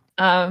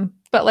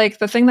 But like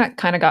the thing that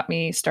kind of got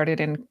me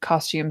started in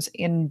costumes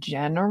in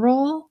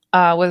general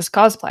was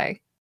cosplay.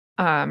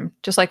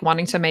 Just like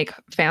wanting to make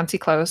fancy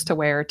clothes to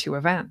wear to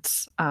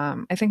events.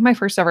 I think my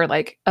first ever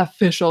like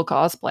official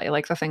cosplay,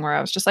 like the thing where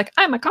I was just like,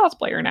 I'm a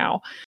cosplayer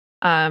now,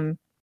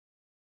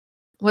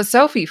 was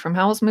Sophie from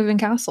Howl's Moving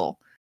Castle.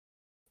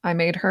 I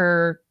made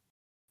her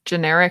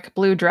generic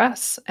blue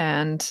dress,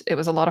 and it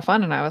was a lot of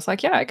fun. And I was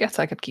like, yeah, I guess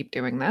I could keep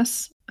doing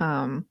this.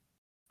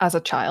 As a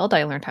child,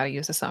 I learned how to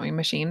use a sewing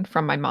machine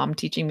from my mom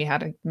teaching me how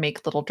to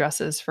make little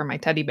dresses for my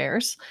teddy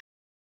bears.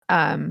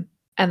 And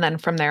then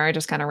from there, I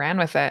just kind of ran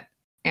with it.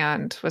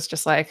 And was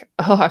just like,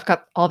 oh, I've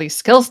got all these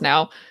skills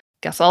now.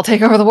 Guess I'll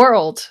take over the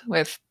world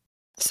with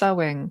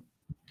sewing.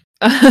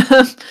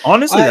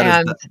 Honestly,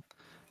 I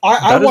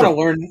want to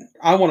learn.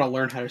 I want to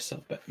learn how to sew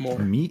a bit more.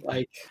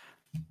 Like,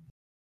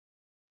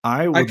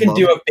 I can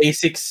do a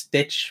basic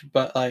stitch,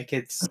 but like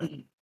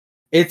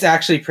it's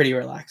actually pretty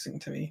relaxing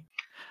to me.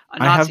 A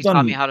Nazi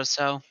taught me how to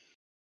sew.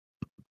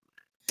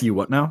 You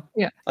what now?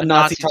 Yeah, a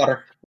Nazi taught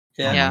her.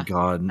 Yeah. Oh my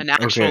god. An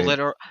actual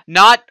literal,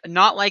 not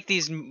like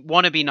these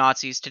wannabe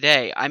Nazis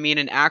today. I mean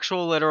an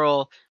actual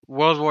literal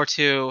World War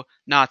II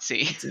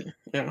Nazi.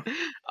 Yeah.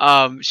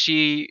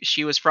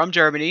 She was from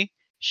Germany.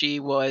 She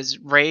was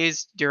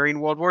raised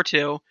during World War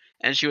II,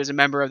 and she was a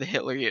member of the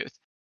Hitler Youth.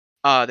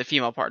 The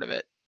female part of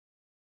it.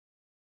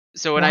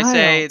 So when I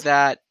say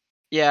that,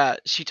 yeah,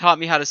 she taught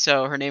me how to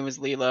sew. Her name was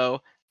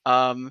Lilo.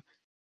 And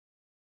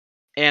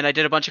I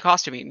did a bunch of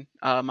costuming.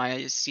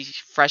 My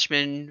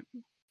freshman,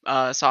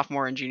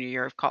 sophomore, and junior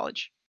year of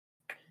college.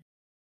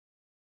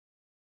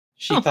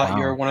 She thought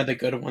you were one of the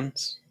good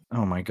ones.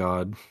 Oh my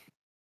god.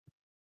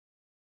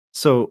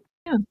 So,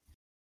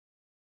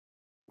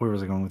 where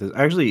was I going with this?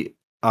 Actually,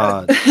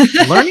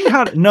 learning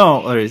how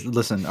to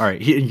listen. All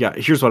right,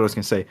 here's what I was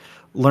gonna say.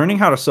 Learning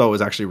how to sew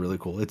is actually really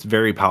cool. It's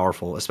very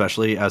powerful,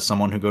 especially as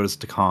someone who goes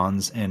to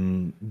cons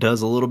and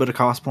does a little bit of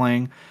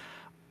cosplaying.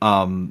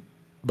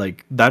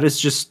 Like that is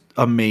just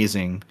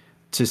amazing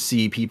to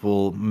see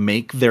people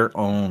make their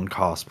own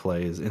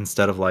cosplays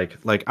instead of like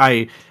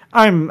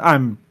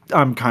I'm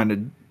kind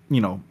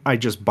of, I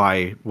just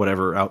buy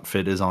whatever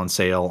outfit is on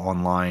sale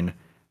online.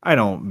 I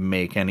don't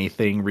make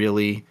anything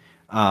really.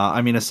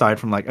 I mean, aside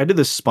from like I did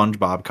this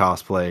SpongeBob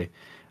cosplay,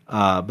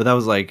 but that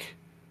was like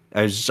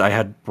I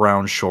had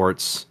brown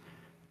shorts.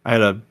 I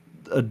had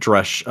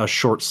a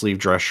short sleeve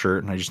dress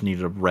shirt, and I just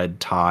needed a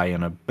red tie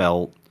and a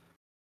belt.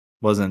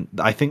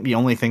 I think the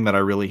only thing that I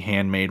really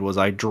handmade was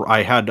I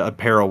had a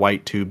pair of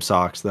white tube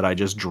socks that I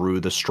just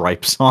drew the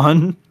stripes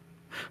on,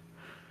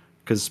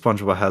 because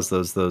SpongeBob has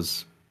those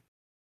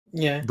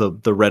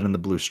the red and the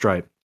blue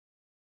stripe.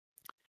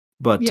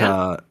 But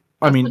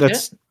I mean,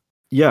 that's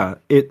I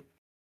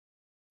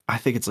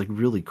think it's like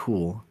really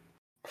cool.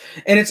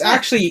 And it's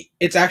actually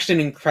an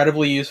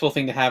incredibly useful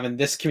thing to have in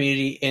this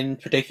community in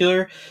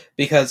particular,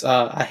 because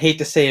I hate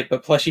to say it,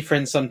 but plushie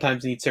friends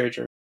sometimes need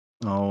surgery.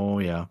 Oh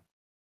yeah.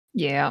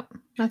 Yeah.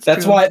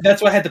 That's why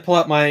I had to pull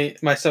out my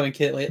sewing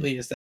kit lately,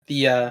 is that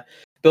the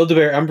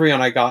Build-A-Bear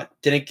Umbreon I got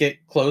didn't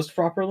get closed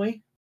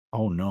properly.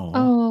 Oh no.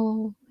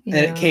 Oh. Yeah.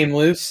 And it came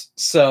loose,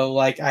 so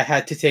like I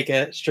had to take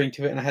a string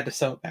to it and I had to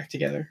sew it back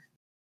together.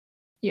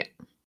 Yeah.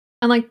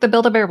 And like the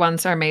Build-A-Bear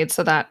ones are made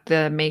so that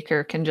the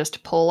maker can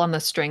just pull on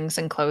the strings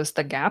and close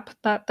the gap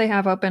that they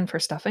have open for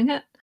stuffing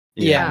it.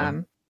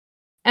 Yeah.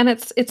 And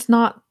it's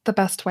not the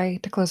best way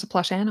to close a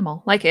plush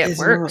animal. Like it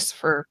works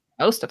for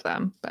most of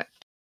them, but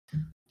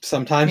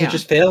sometimes it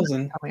just fails,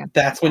 and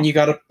that's when you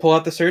got to pull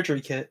out the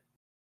surgery kit.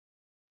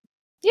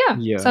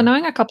 Yeah. So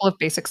knowing a couple of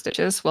basic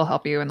stitches will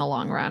help you in the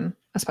long run,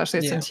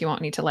 especially since you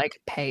won't need to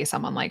like pay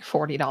someone like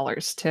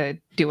 $40 to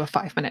do a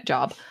 5-minute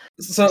job.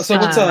 So what's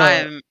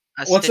a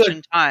stitch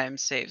in time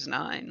saves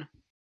 9.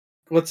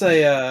 What's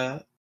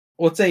a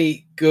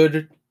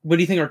good? What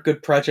do you think are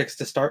good projects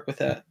to start with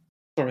that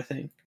sort of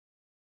thing?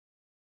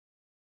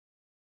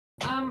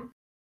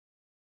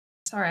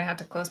 Sorry, I had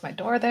to close my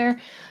door there.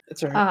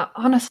 That's all right.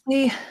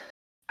 Honestly,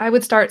 I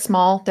would start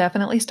small.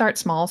 Definitely start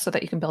small so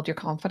that you can build your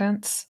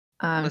confidence.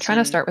 Trying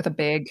to start with a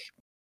big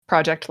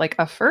project like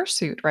a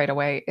fursuit right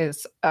away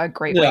is a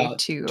great way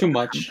to too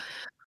much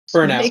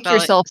burnout. Make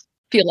yourself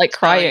feel like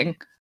crying.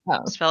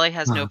 Spelly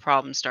has no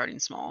problem starting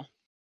small.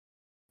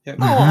 Yep.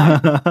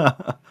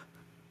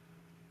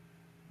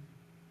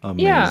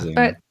 Amazing. Yeah,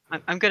 but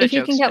I'm good at jokes. If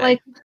you can get like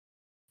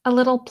a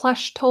little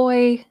plush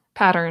toy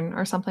pattern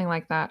or something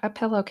like that, a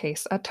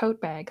pillowcase, a tote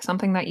bag,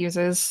 something that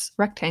uses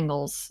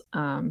rectangles,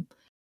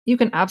 you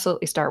can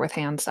absolutely start with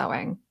hand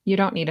sewing. You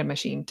don't need a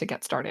machine to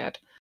get started.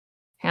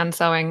 Hand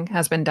sewing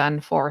has been done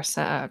for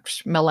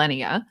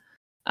millennia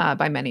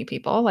by many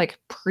people. Like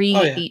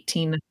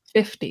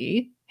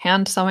pre-1850,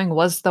 hand sewing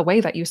was the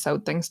way that you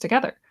sewed things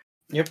together.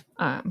 Yep.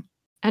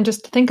 And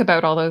just think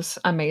about all those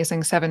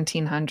amazing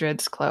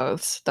 1700s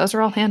clothes. Those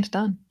are all hand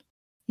done.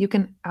 You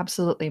can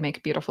absolutely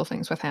make beautiful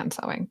things with hand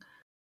sewing.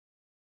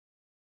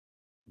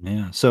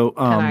 Yeah. So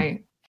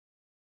Sorry,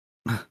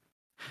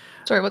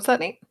 what's that,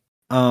 Nate?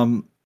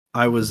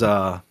 I was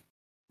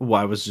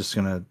just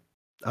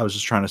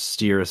trying to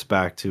steer us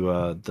back to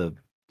the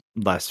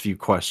last few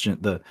questions,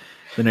 the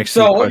next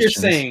few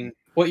questions.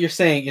 What you're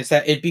saying is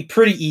that it'd be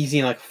pretty easy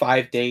in like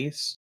 5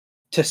 days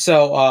to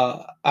sew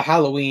a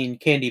Halloween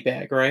candy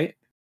bag, right?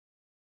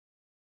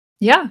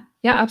 Yeah,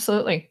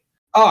 absolutely.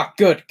 Ah,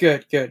 good.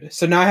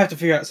 So now I have to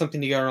figure out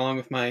something to go along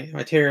with my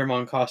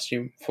Terriermon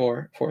costume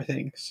for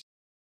things.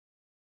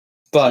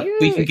 But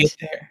we can get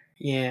there.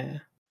 Yeah.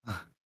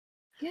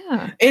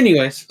 Yeah.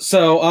 Anyways,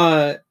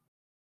 so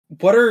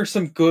what are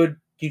some good,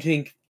 you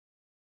think,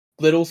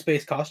 little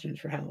space costumes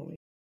for Halloween?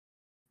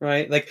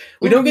 Right? Like,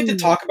 we don't get to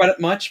talk about it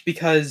much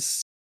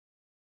because,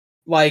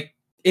 like,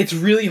 it's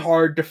really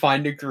hard to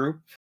find a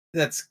group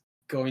that's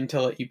going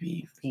to let you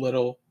be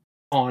little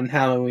on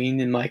Halloween,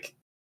 and like,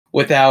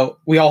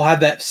 we all have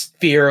that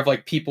fear of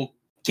like people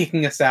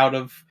kicking us out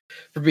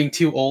for being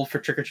too old for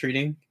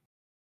trick-or-treating.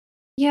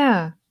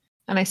 Yeah.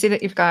 And I see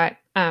that you've got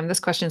this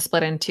question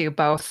split into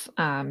both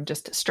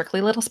just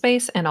strictly little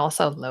space and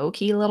also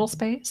low-key little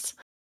space.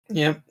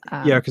 Yeah.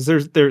 Yeah, because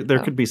there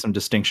could be some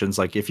distinctions.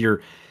 Like if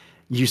you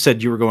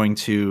said you were going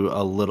to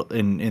a little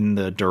in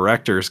the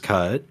director's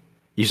cut,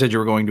 you said you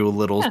were going to a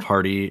little's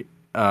party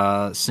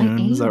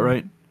soon. Is that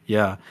right?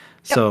 Yeah. Yep.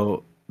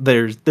 So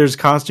there's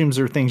costumes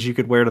or things you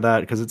could wear to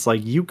that, because it's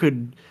like you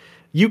could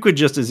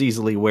just as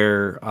easily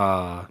wear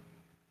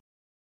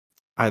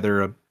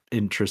either a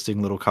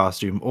interesting little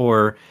costume,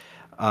 or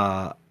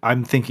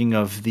I'm thinking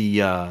of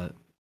the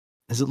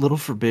is it Little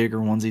for Big or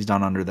Onesies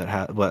Down Under that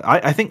have, but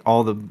I think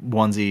all the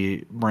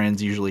onesie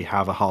brands usually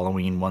have a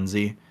Halloween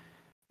onesie,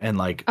 and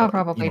like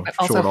probably, but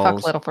also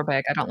fuck Little for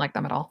Big. I don't like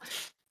them at all.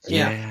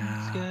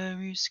 Yeah.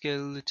 Scary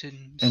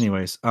skeletons.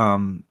 Anyways,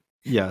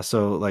 yeah,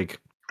 so like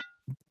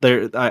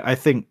I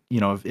think,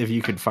 if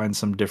you could find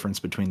some difference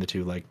between the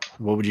two, like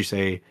what would you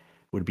say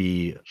would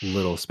be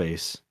little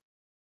space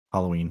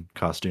Halloween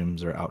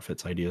costumes or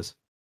outfits ideas?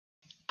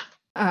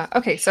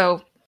 Okay,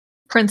 so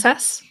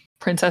Princess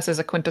is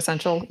a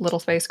quintessential little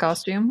space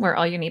costume where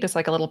all you need is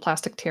like a little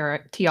plastic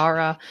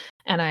tiara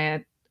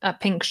and a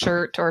pink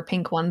shirt or a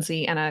pink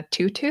onesie and a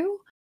tutu.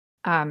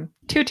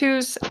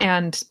 Tutus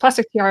and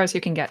plastic tiaras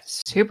you can get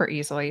super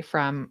easily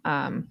from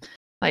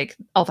like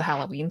all the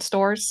Halloween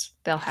stores.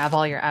 They'll have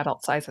all your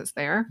adult sizes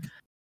there.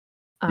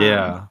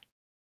 Yeah.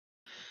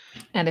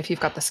 And if you've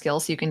got the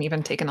skills, you can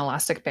even take an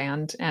elastic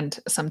band and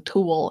some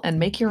tulle and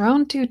make your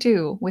own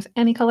tutu with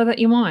any color that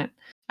you want.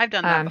 I've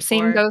done that before.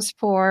 Same goes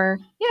for,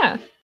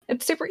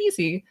 it's super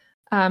easy.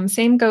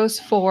 Same goes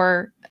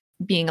for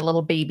being a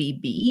little baby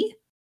bee.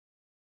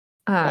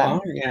 Yeah.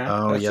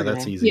 Oh, yeah,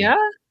 that's easy. Yeah,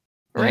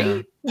 right?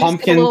 Yeah.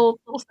 Pumpkin. Little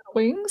set of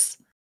wings.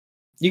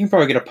 You can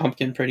probably get a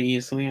pumpkin pretty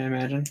easily, I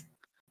imagine.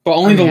 But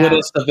only the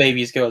littlest of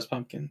babies go as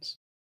pumpkins.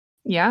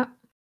 Yeah.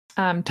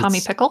 Tommy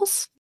It's-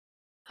 Pickles.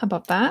 How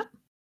about that?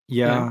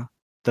 Yeah,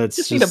 that's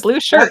Just need a blue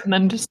shirt and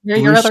then just wear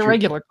your blue other shirt.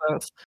 regular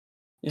clothes.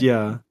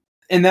 Yeah.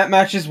 And that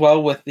matches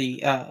well with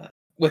the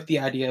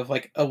idea of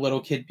like a little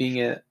kid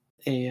being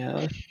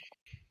a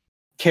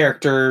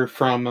character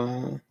from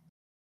a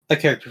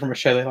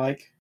show they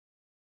like.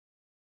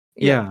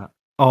 Yeah.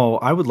 Oh,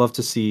 I would love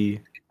to see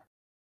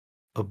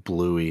a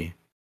Bluey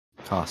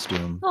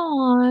costume.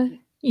 Aw,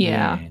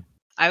 yeah.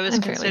 I was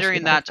I'm fairly considering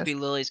sure that to be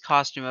Lily's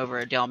costume over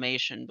a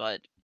Dalmatian,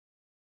 but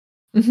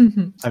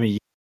I mean,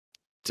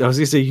 I was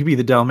gonna say you could be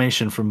the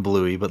Dalmatian from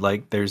Bluey, but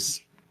like,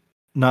 there's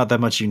not that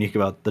much unique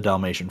about the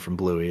Dalmatian from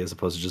Bluey as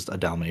opposed to just a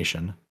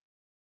Dalmatian.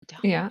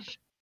 Yeah.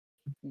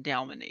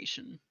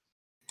 Dalmatian.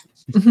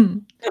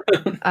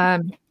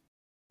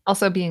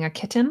 Also being a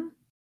kitten.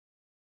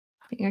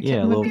 Being a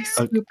kitten would be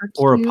super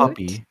or cute. a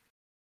puppy.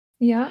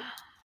 Yeah.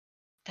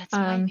 That's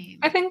my name.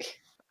 I think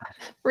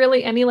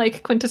really any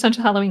like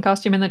quintessential Halloween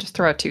costume and then just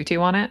throw a tutu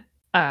on it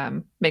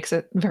makes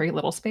it very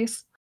little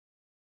space.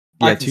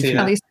 Yeah, I can see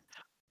that. At least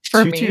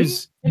for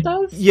tutus, me, it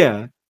does.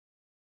 Yeah.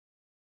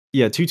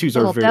 Yeah, tutus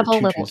little are very devil,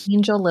 tutus. little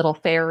angel, little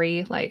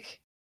fairy,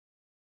 like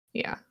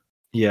yeah.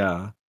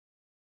 Yeah.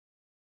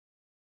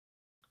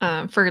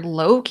 For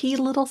low key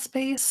little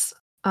space,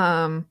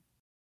 I'm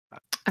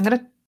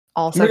gonna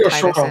also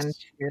tie this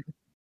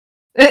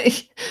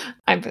into.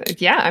 I'm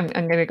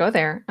gonna go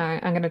there.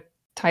 I'm gonna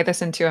tie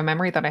this into a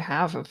memory that I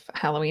have of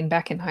Halloween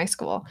back in high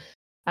school.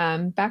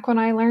 Back when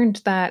I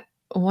learned that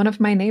one of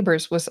my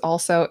neighbors was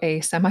also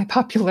a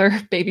semi-popular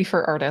baby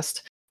fur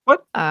artist.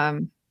 What?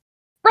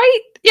 Right?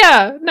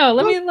 Yeah. No.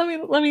 Let me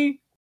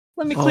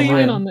clue you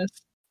in on this.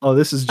 Oh,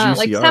 this is juicy.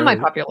 Like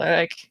semi-popular.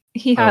 Like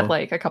he had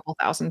like a couple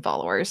thousand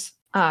followers.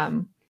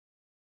 And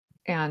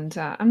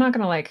I'm not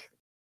gonna like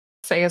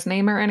say his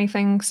name or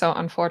anything. So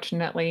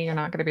unfortunately, you're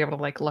not gonna be able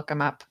to like look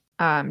him up.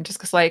 Just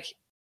because like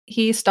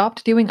he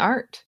stopped doing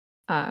art.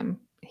 I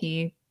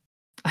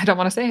don't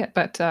want to say it,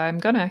 but I'm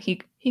gonna.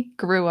 He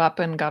grew up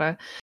and got a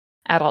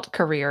adult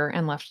career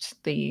and left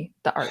the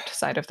art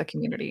side of the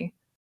community.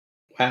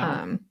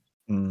 Wow.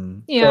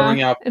 Yeah,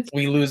 Growing up,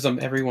 we lose them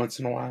every once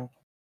in a while.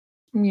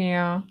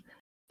 Yeah.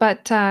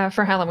 But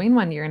for Halloween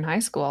one year in high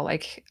school,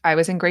 like I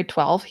was in grade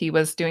 12, he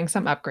was doing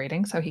some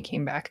upgrading, so he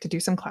came back to do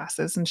some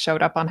classes and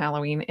showed up on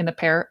Halloween in a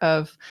pair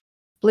of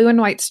blue and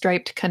white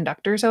striped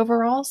conductor's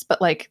overalls,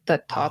 but like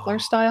the toddler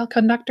style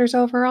conductor's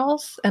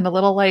overalls and a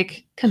little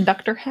like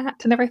conductor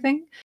hat and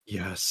everything.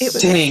 Yes.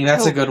 Dang,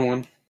 that's a good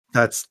one.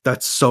 That's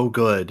so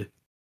good.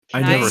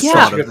 Can I never I-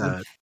 thought of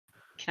that.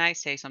 Can I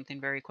say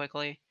something very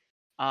quickly?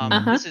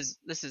 Uh-huh.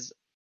 This is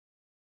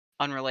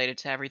unrelated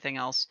to everything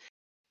else.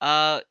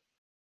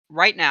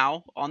 Right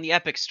now on the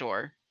Epic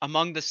Store,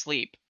 Among the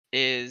Sleep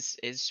is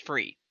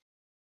free,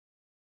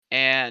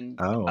 and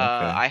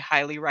I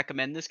highly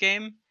recommend this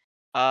game.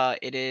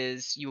 It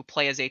is you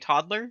play as a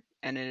toddler,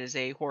 and it is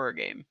a horror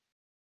game.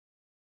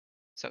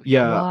 So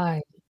Yeah.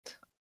 Why?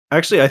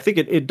 Actually, I think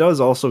it does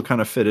also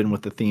kind of fit in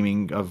with the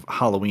theming of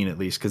Halloween, at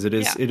least, because it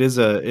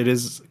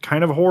is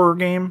kind of a horror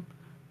game.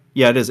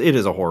 Yeah, it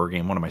is a horror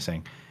game. What am I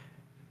saying?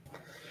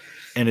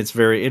 And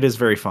it is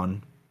very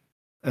fun.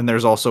 And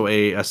there's also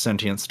a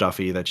sentient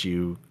stuffy that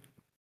you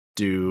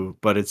do,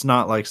 but it's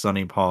not like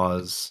Sunny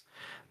Paws.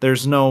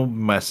 There's no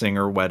messing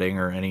or wetting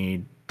or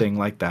anything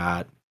like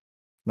that.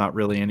 Not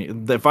really any.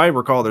 If I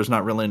recall, there's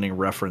not really any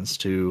reference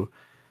to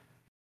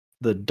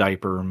the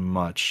diaper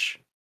much.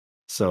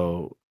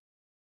 So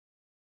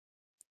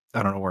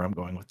I don't know where I'm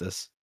going with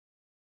this.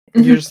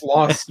 You're just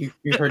lost. You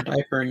heard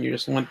diaper and you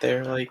just went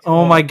there. Like,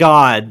 oh my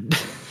god.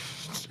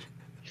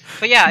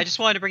 But yeah, I just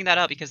wanted to bring that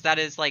up because that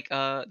is like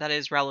that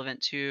is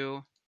relevant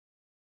to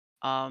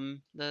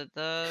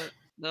the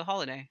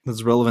holiday.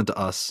 That's relevant to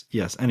us.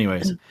 Yes.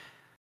 Anyways.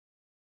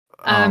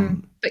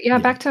 But yeah,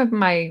 back to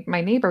my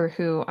neighbor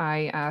who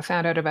I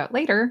found out about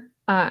later,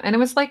 and it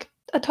was like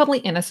a totally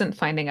innocent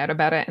finding out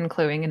about it and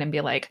cluing in and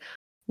be like,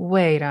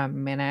 wait a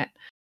minute.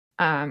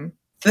 That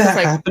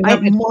happened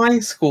at my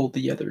school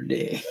the other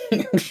day.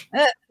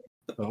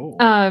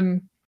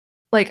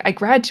 Like I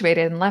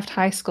graduated and left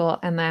high school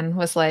and then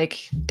was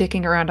like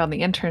dicking around on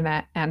the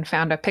internet and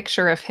found a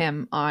picture of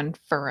him on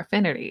Fur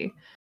Affinity.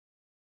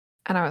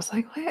 And I was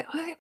like,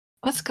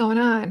 what's going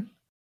on?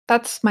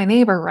 That's my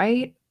neighbor,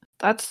 right?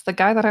 That's the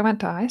guy that I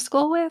went to high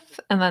school with?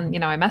 And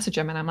then, I message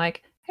him and I'm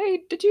like,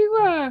 hey, did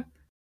you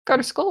go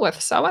to school with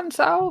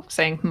so-and-so?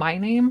 Saying my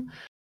name.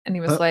 And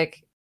he was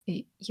like,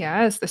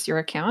 yeah, is this your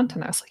account?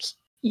 And I was like,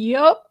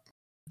 yep.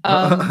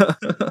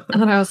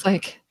 And then I was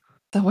like,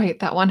 so wait,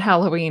 that one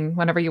Halloween,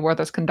 whenever you wore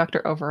those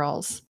conductor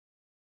overalls,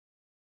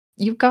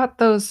 you got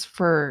those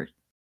for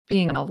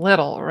being a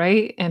little,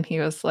 right? And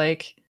he was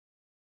like,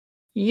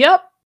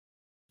 yep.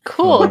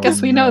 Cool. I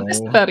guess we know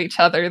this about each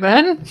other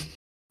then.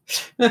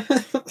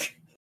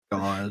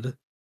 God.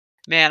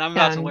 Man, I'm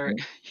about to learn.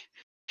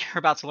 You're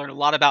about to learn a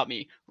lot about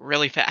me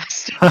really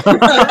fast. You're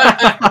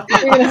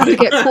gonna have to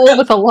get cool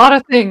with a lot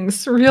of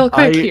things real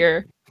quick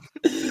here.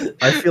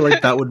 I feel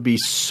like that would be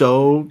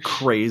so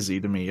crazy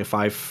to me if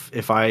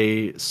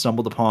I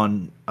stumbled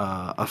upon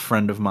a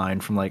friend of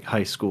mine from like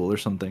high school or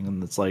something,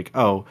 and it's like,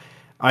 oh,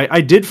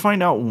 I did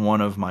find out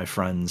one of my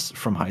friends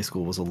from high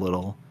school was a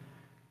little,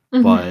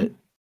 but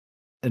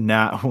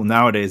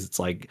nowadays it's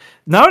like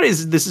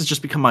this has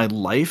just become my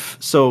life,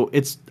 so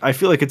I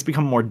feel like it's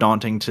become more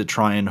daunting to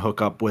try and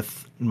hook up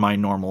with my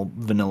normal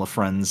vanilla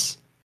friends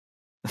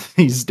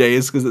these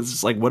days, because it's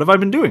just like, what have I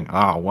been doing?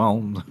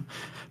 Well,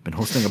 been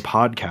hosting a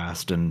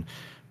podcast, and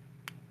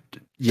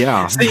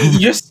yeah. See,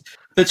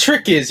 the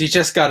trick is you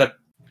just gotta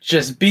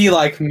just be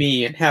like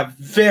me and have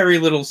very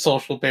little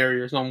social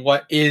barriers on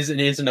what is and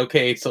isn't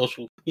okay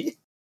socially.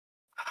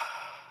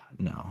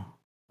 No,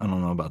 I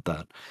don't know about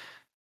that.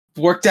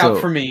 Worked out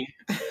for me.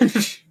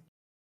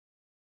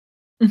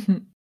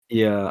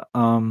 Yeah.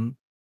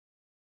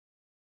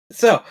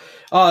 So,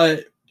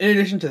 in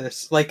addition to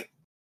this, like,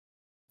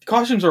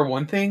 costumes are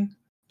one thing,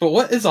 but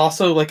what is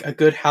also like a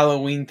good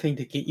Halloween thing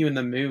to get you in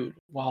the mood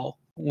while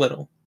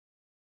little?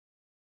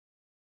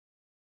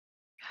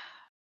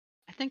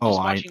 I think just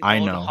watching I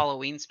old know.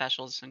 Halloween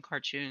specials and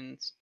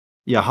cartoons.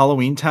 Yeah,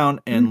 Halloween Town,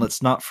 and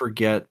let's not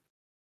forget.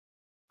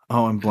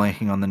 Oh, I'm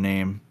blanking on the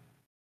name.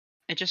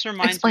 It just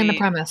reminds Explain me. the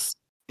premise.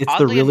 It's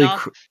the Oddly really.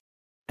 enough,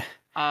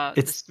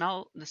 It's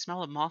the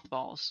smell of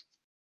mothballs.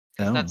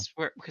 oh,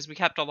 Because we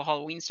kept all the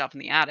Halloween stuff in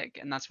the attic,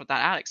 and that's what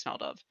that attic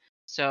smelled of.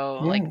 So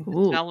like the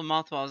Ooh. smell of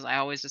mothballs, I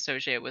always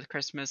associate with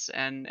Christmas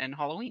and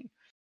Halloween.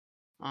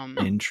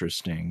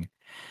 interesting.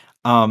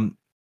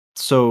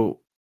 So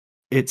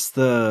it's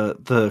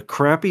the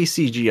crappy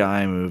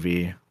CGI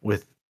movie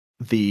with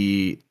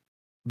the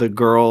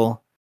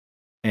girl,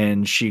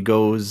 and she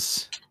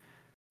goes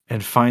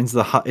and finds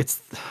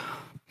it's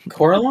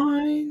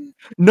Coraline?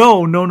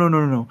 No.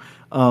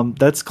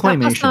 That's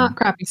claymation. That's not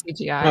crappy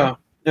CGI.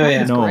 Oh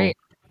yeah. It's great.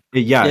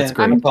 Yeah, it's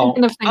great. I'm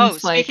thinking of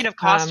things like speaking of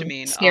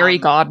costuming, Scary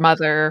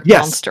Godmother,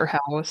 yes, Monster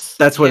House.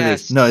 That's what it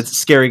is. No, it's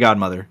Scary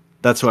Godmother.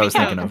 That's what I was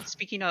thinking of.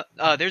 Speaking of,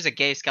 there's a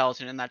gay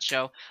skeleton in that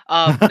show.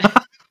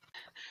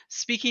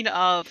 Speaking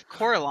of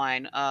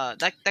Coraline,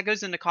 that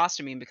goes into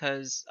costuming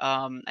because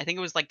I think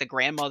it was like the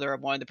grandmother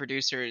of one of the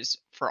producers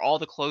for all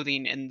the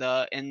clothing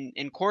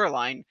in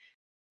Coraline.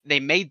 They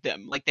made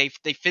them like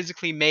they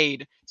physically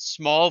made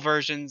small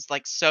versions,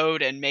 like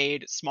sewed and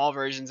made small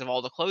versions of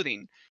all the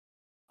clothing,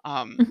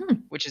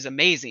 which is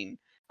amazing.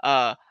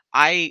 I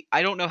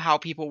don't know how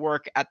people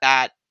work at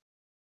that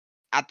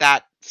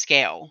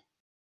scale.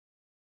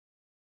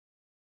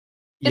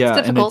 It's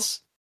difficult,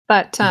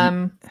 but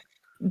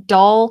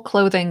doll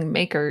clothing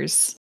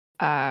makers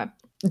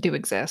do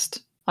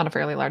exist on a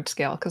fairly large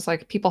scale, because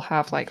like people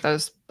have like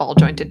those ball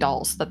jointed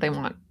dolls that they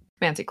want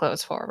fancy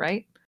clothes for,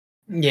 right?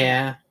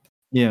 Yeah.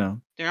 Yeah.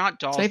 They're not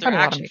dolls, they're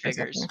action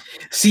figures.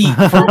 See,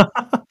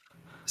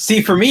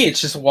 for me, it's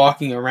just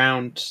walking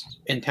around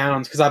in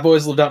towns, because I've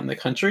always lived out in the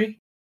country,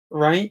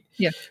 right?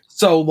 Yeah.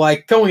 So,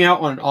 like, going out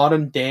on an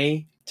autumn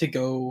day to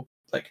go,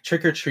 like,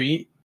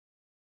 trick-or-treat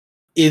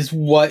is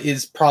what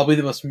is probably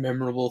the most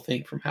memorable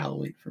thing from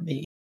Halloween for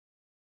me.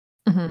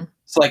 Mm-hmm.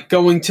 It's like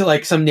going to,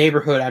 like, some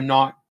neighborhood I'm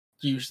not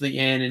usually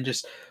in and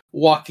just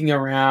walking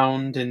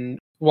around in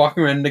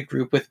a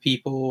group with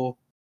people.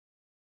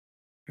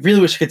 I really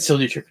wish I could still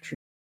do trick-or-treat.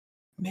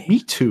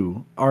 Me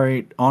too. All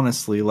right,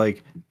 honestly,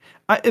 like,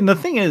 and the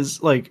thing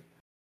is, like,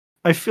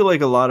 I feel like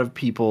a lot of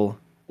people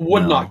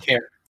would not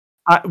care.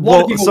 A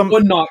lot of people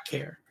would not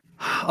care.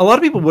 A lot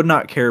of people would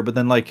not care, but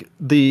then like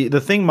the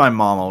thing my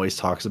mom always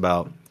talks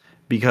about,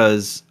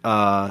 because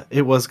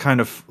it was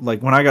kind of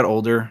like when I got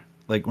older,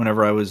 like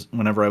whenever I was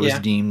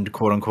deemed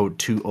quote unquote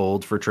too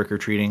old for trick or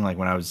treating, like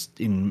when I was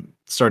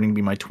starting to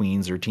be my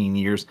tweens or teen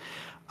years,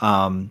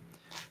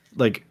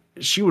 like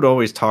she would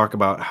always talk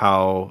about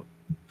how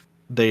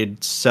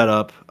they'd set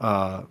up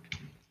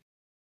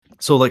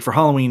so like for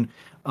Halloween,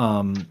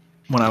 when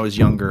I was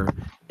younger,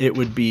 it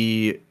would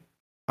be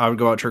I would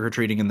go out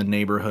trick-or-treating in the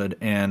neighborhood,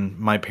 and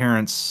my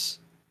parents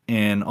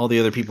and all the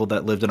other people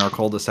that lived in our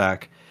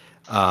cul-de-sac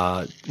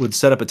would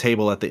set up a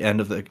table at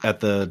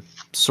the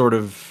sort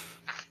of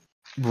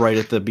right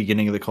at the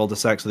beginning of the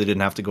cul-de-sac, so they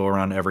didn't have to go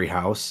around every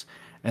house,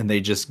 and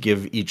they just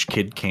give each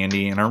kid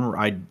candy. And I remember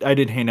I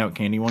did hand out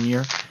candy one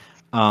year.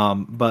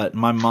 But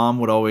my mom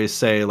would always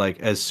say, like,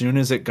 as soon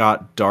as it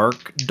got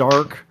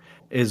dark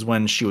is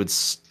when she would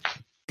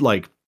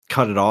like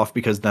cut it off,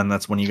 because then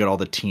that's when you get all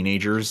the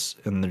teenagers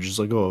and they're just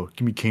like, oh,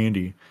 give me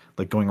candy,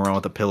 like going around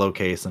with a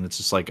pillowcase, and it's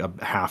just like a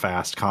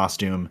half-assed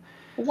costume.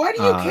 Why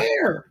do you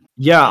care?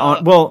 Yeah,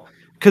 well,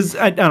 because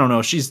I don't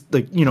know, she's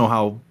like, you know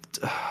how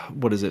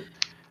what is it?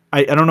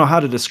 I don't know how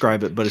to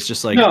describe it, but it's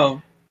just like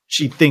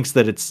she thinks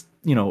that it's,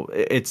 you know,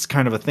 it's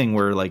kind of a thing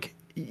where like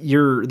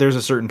there's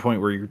a certain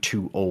point where you're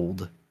too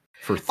old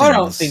for things. I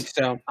don't think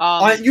so.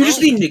 You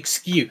just need an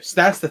excuse.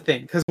 That's the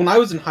thing. Because when I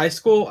was in high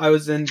school, I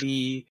was in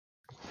the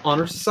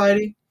Honor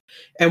Society,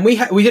 and we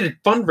did a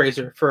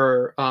fundraiser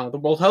for the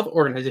World Health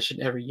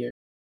Organization every year.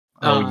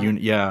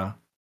 Yeah.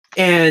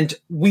 And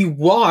we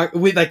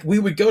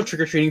would go trick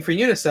or treating for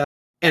UNICEF,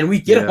 and we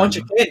get a bunch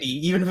of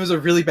candy, even if it was a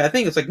really bad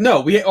thing. It's like,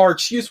 no, our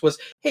excuse was,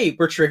 hey,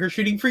 we're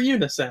trick-or-treating for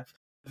UNICEF.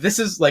 This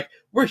is like,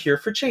 we're here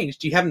for change.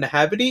 Do you happen to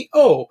have any?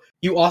 Oh,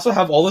 you also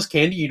have all this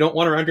candy you don't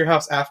want around your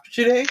house after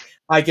today?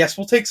 I guess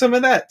we'll take some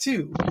of that,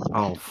 too.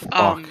 Oh,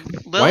 fuck.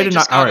 Lily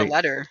just got a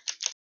letter.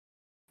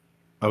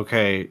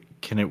 Okay,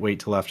 can it wait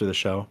till after the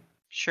show?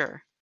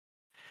 Sure.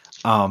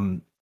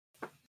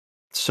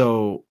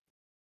 So,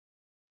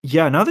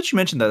 yeah, now that you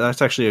mentioned that,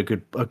 that's actually a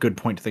good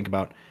point to think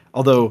about.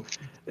 Although,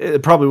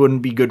 it probably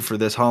wouldn't be good for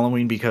this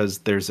Halloween because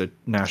there's a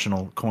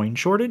national coin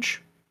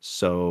shortage.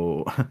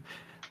 So,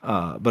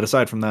 but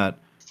aside from that,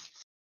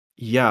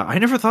 yeah, I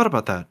never thought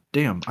about that.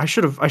 Damn, I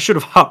should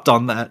have hopped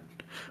on that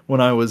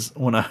when I was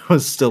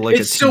still like a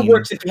teen. It still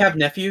works if you have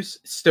nephews.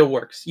 It still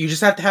works. You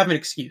just have to have an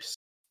excuse.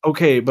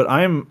 Okay, but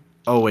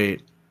oh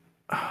wait.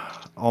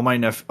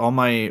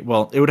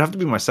 Well, it would have to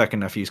be my second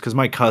nephews because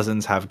my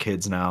cousins have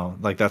kids now.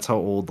 Like, that's how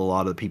old a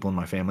lot of the people in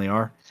my family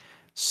are.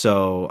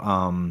 So,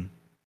 I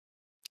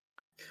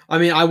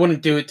mean, I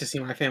wouldn't do it to see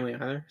my family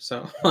either.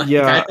 So,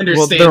 yeah, I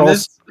understand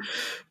this.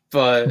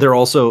 But they're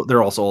also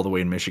all the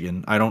way in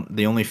Michigan.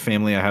 The only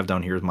family I have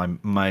down here is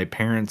my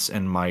parents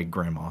and my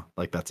grandma.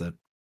 Like, that's it.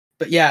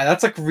 But yeah,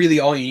 that's like really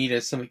all you need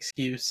is some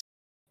excuse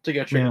to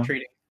go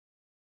trick-or-treating.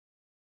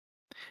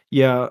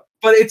 Yeah.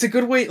 But it's a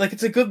good way, like,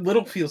 it's a good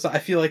little feel. So I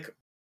feel like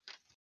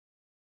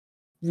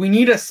we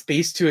need a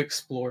space to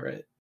explore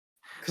it.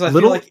 Because I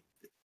feel like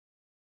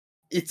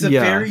it's a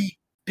very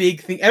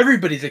big thing.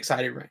 Everybody's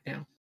excited right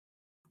now.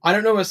 I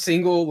don't know a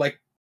single,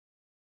 like,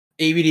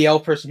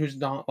 ABDL person who's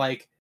not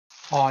like,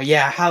 oh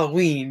yeah,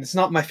 Halloween. It's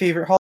not my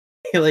favorite holiday.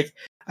 Like,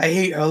 I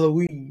hate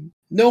Halloween.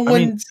 No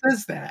one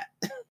says that.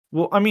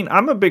 Well, I mean,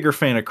 I'm a bigger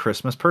fan of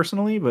Christmas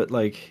personally, but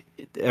like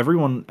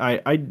everyone,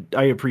 I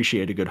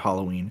appreciate a good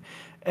Halloween,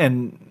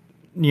 and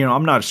you know,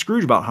 I'm not a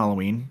Scrooge about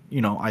Halloween.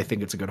 You know, I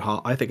think it's a good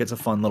I think it's a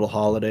fun little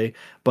holiday.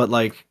 But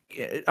like,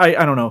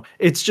 I don't know.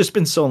 It's just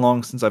been so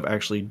long since I've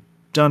actually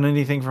done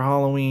anything for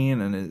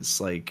Halloween, and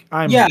it's like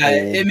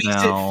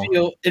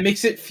it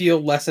makes it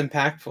feel less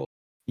impactful.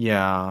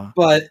 Yeah,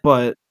 but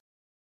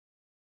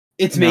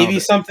it's maybe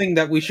that, something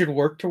that we should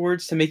work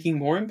towards to making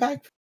more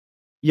impactful.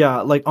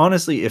 Yeah, like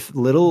honestly, if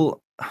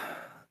little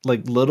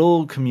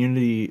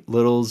community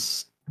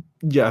littles,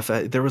 if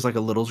there was like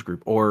a littles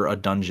group or a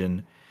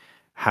dungeon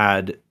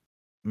had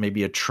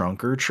maybe a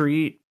trunk or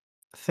treat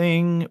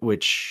thing,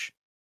 which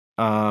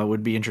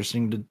would be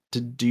interesting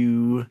to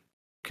do,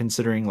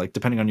 considering like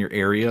depending on your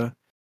area.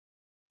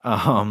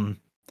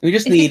 We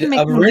just need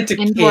a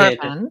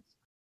rent-a-kid.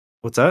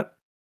 What's that?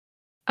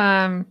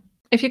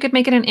 If you could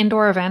make it an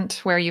indoor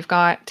event where you've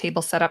got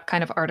tables set up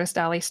kind of artist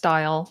alley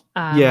style,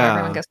 where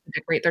everyone gets to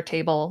decorate their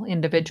table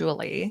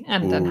individually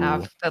and then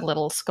have the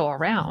littles go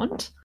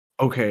around.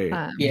 Okay.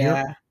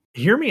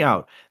 Hear me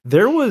out.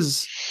 There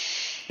was,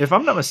 if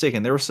I'm not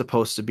mistaken, there was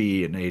supposed to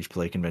be an age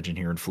play convention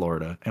here in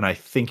Florida, and I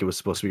think it was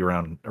supposed to be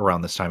around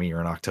this time of year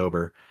in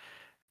October.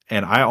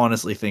 And I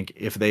honestly think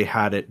if they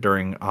had it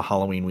during a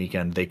Halloween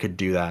weekend, they could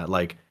do that.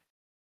 Like,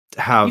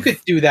 you could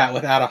do that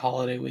without a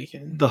holiday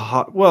weekend.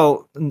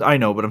 Well, I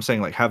know, but I'm saying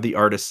like have the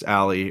artist's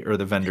alley or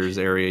the vendors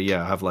area.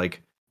 Yeah, have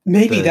like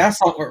maybe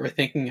that's not what we're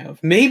thinking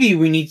of. Maybe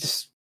we need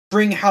to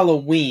bring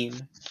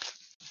Halloween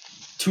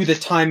to the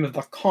time of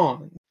the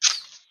con.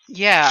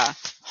 Yeah,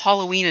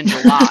 Halloween in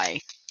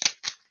July.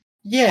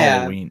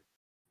 Halloween.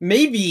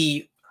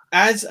 Maybe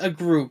as a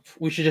group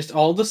we should just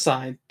all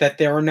decide that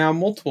there are now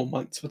multiple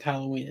months with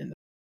Halloween in it.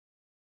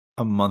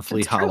 A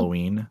monthly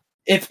Halloween.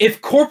 If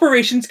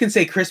corporations can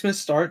say Christmas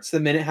starts the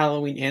minute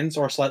Halloween ends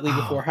or slightly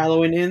before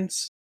Halloween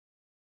ends,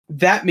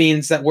 that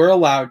means that we're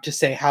allowed to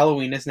say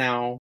Halloween is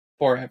now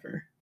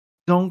forever.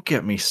 Don't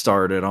get me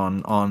started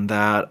on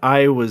that.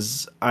 I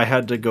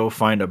had to go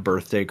find a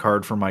birthday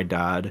card for my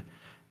dad,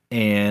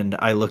 and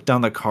I looked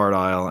down the card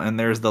aisle and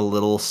there's the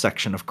little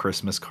section of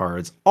Christmas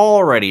cards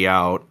already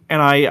out,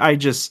 and my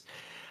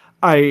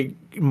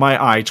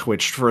eye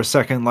twitched for a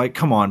second, like,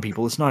 come on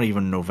people, it's not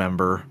even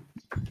November.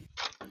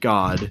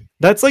 God,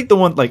 that's like the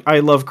one, like, I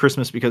love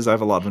Christmas because I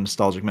have a lot of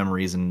nostalgic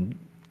memories, and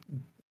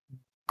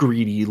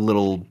greedy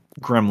little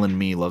gremlin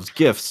me loves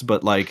gifts,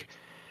 but like,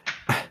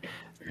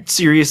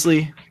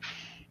 seriously,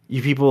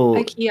 you people.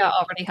 IKEA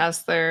already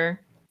has their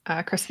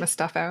Christmas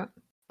stuff out.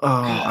 Oh,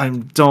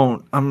 I'm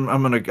gonna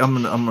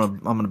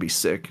be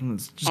sick.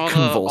 It's just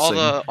convulsing.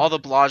 All the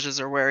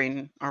Blages are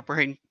wearing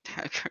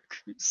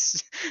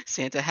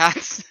Santa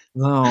hats.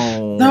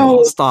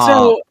 No,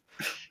 stop.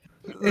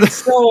 It's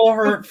so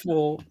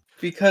hurtful.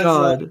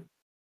 Because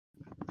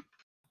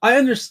I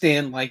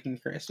understand liking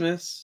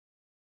Christmas,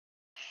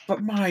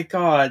 but my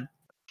God,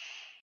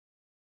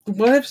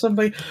 what if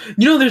somebody,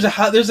 there's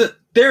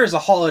a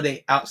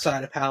holiday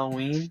outside of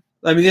Halloween.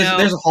 I mean,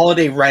 there's a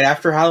holiday right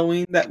after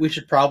Halloween that we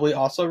should probably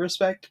also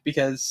respect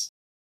because,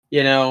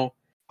 Dia de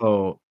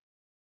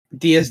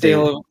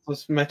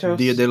los Muertos.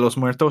 Dia de los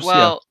Muertos.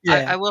 Well,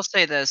 yeah. I will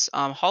say this: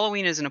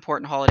 Halloween is an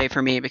important holiday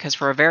for me because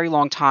for a very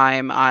long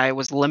time I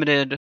was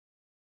limited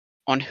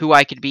on who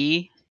I could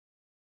be.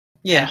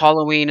 Yeah, and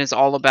Halloween is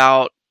all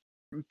about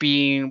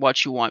being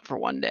what you want for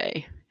one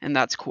day, and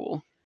that's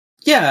cool.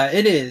 Yeah,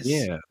 it is.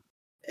 Yeah.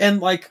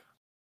 And like,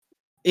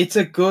 it's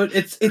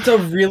a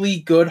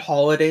really good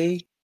holiday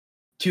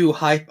to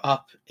hype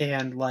up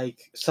and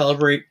like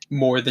celebrate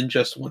more than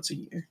just once a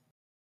year.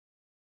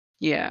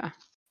 Yeah.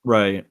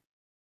 Right.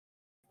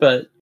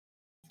 But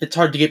it's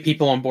hard to get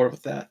people on board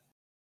with that.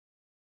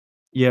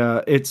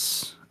 Yeah,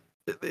 it's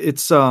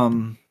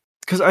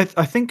because I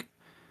think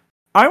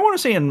I want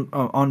to say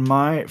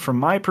from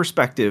my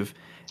perspective,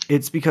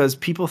 it's because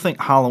people think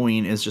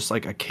Halloween is just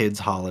like a kid's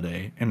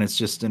holiday, and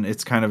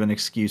it's kind of an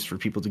excuse for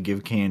people to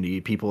give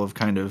candy. People have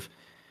kind of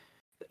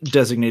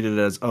designated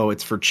it as, oh,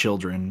 it's for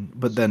children.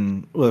 But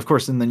then, well, of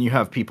course, and then you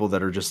have people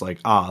that are just like,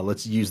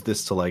 let's use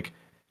this to like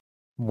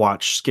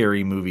watch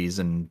scary movies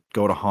and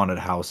go to haunted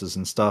houses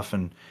and stuff.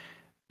 And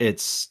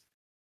it's,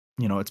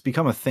 it's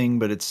become a thing,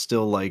 but it's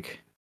still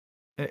like,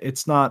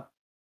 it's not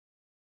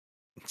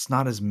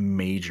as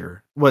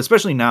major. Well,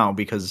 especially now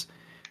because,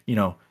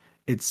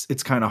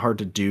 it's kind of hard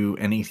to do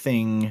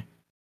anything,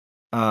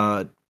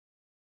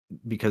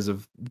 because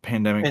of the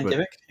pandemic.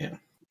 But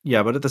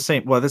yeah, but at the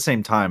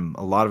same time,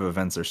 a lot of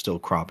events are still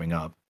cropping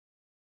up.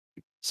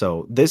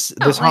 So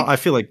I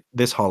feel like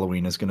this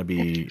Halloween is going to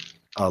be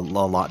a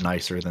lot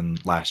nicer than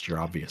last year,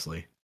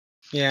 obviously.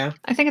 Yeah.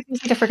 I think it's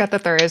easy to forget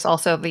that there is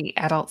also the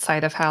adult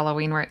side of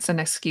Halloween where it's an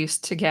excuse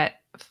to get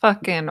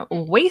fucking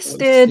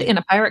wasted in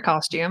a pirate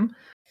costume.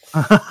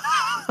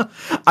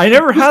 I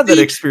never had that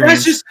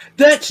experience.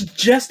 That's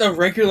just a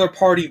regular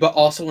party, but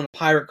also in a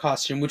pirate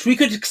costume, which we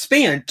could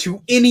expand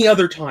to any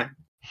other time.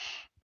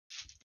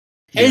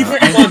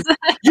 Yeah.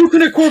 You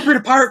can incorporate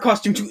a pirate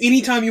costume to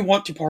any time you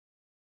want to party.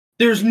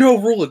 There's no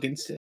rule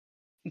against it.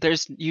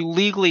 You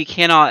legally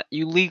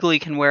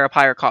can wear a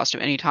pirate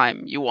costume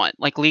anytime you want.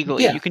 Like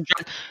legally, yeah.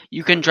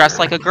 You can dress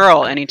like a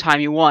girl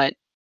anytime you want.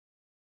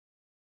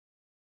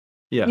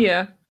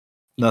 Yeah.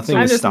 Nothing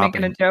I'm is just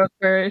stopping. making a joke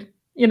where,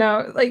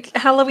 like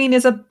Halloween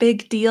is a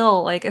big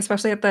deal, like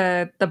especially at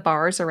the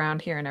bars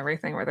around here and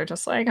everything, where they're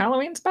just like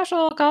Halloween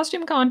special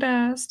costume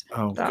contest.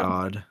 Oh so.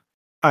 God.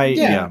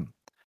 I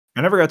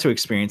never got to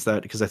experience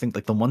that because I think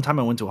like the one time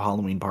I went to a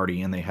Halloween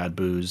party and they had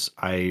booze,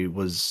 I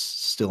was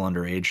still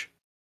underage.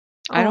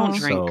 I don't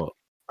drink. So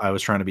I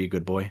was trying to be a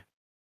good boy.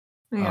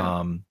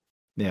 Yeah.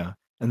 Yeah.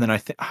 And then I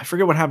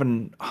forget what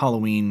happened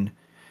Halloween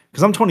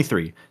because I'm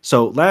 23.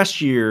 So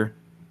last year,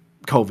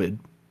 COVID,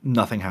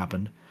 nothing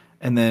happened.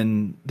 And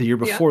then the year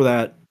before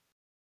that,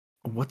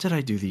 what did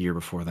I do the year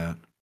before that?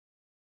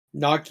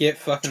 Not get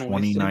fucking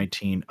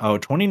 2019. Wasted. Oh,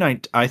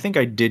 2019. I think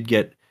I did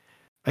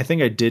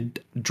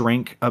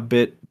drink a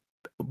bit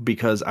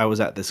because I was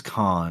at this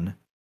con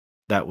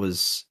it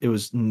was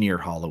near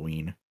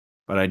Halloween,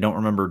 but I don't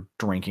remember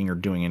drinking or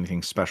doing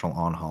anything special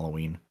on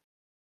Halloween.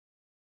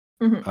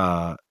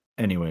 Mm-hmm.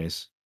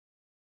 Anyways,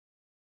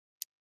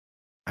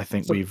 I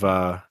think we've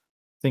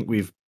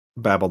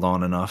babbled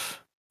on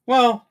enough.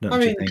 Well,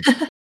 don't you think?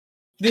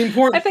 The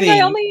important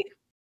thing.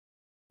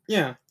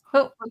 Yeah.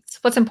 Well,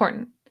 what's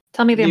important?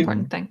 Tell me the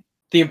important thing.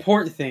 The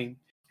important thing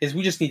is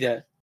we just need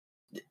to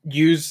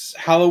use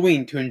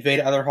Halloween to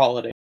invade other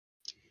holidays.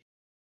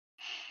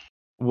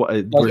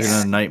 What, we're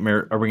gonna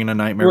nightmare? Are we gonna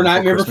nightmare? We're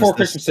nightmare before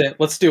Christmas.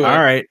 Let's do it.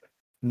 All right.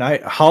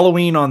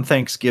 Halloween on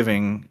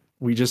Thanksgiving.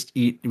 We just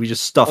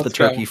stuff the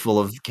turkey full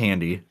of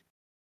candy.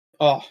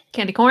 Oh,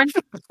 candy corn.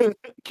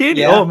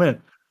 Candy. Yeah. Oh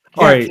man.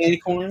 All right. Candy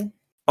corn.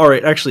 All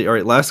right. Actually, all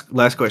right.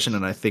 Last question,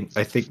 and I think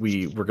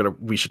we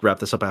should wrap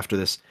this up after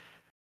this.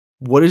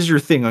 What is your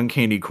thing on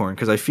candy corn?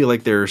 Because I feel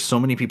like there are so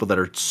many people that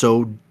are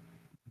so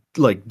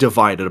like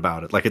divided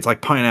about it. Like it's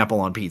like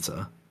pineapple on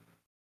pizza.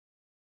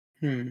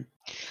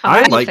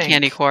 I like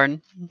candy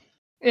corn.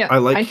 Yeah,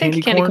 I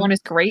think candy corn is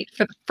great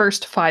for the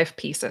first 5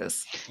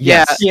 pieces.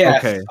 Yes.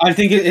 Okay. I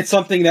think it's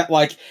something that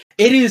like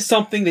it is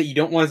something that you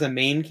don't want as a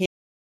main candy,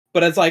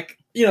 but it's like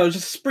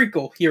just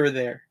sprinkle here or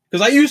there.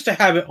 Because I used to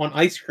have it on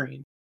ice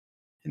cream,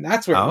 and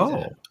that's where it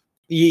was at.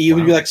 You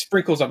would be like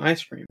sprinkles on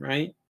ice cream,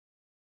 right?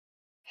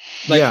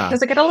 Like,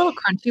 does it get a little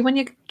crunchy when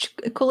you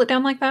cool it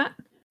down like that?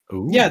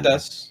 Ooh. Yeah, it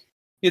does.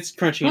 It's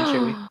crunchy and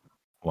chewy.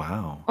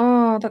 Wow.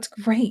 Oh, that's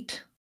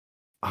great.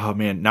 Oh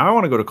man, now I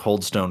want to go to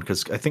Cold Stone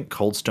because I think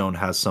Cold Stone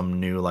has some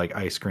new like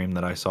ice cream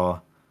that I saw.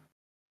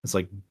 It's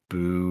like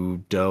Boo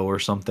Dough or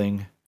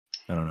something.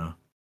 I don't know.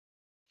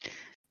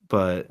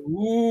 But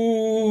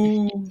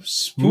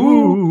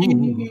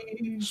spooky!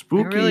 I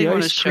really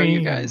want to show you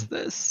guys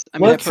this. I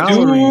mean, let's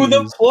do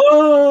the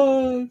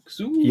plugs.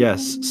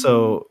 Yes.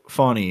 So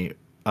Fawny,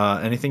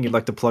 anything you'd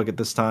like to plug at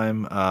this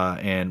time?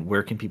 And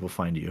where can people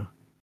find you?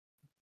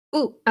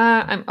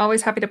 I'm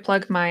always happy to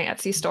plug my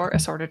Etsy store,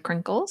 Assorted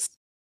Crinkles.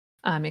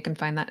 You can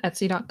find that at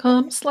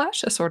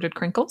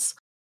etsy.com/assortedcrinkles.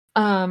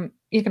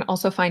 You can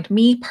also find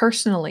me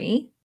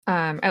personally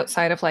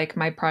outside of like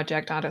my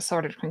project on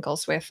Assorted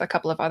Crinkles with a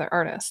couple of other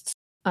artists.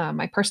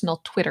 My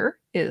personal Twitter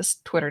is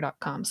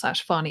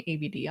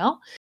twitter.com/FawnyABDL.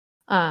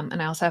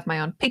 And I also have my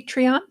own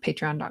Patreon,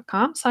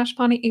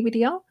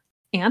 patreon.com/FawnyABDL.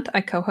 And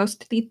I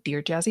co-host the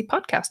Dear Jazzy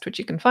podcast, which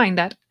you can find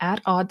at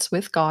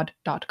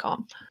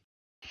oddswithgod.com.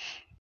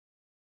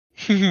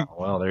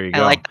 Well, there you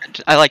go. I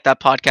like that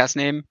podcast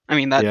name. I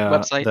mean that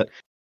website.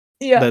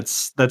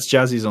 That's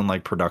Jazzy's own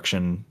like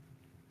production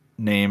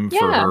name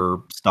for her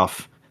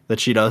stuff that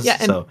she does. Yeah,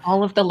 and so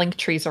all of the link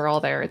trees are all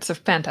there. It's a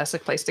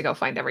fantastic place to go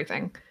find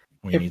everything.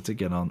 we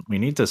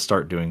need to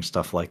start doing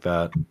stuff like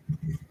that.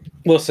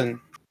 Listen,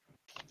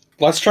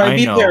 let's try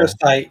Be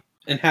Parasite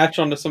and latch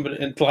onto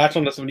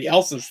somebody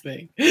else's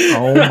thing.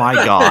 Oh my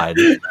god.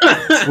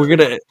 We're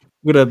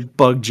gonna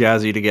bug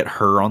Jazzy to get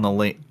her on the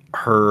link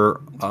to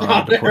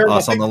put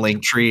us on the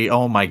link tree.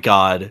 Oh my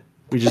god.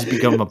 We just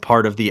become a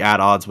part of the At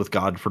Odds with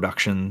God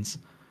Productions.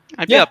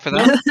 I'd be up for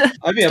that.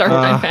 I'd be up for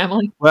that.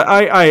 Family. Well,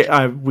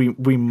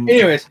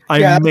 Anyways,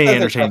 I may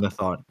entertain the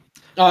thought.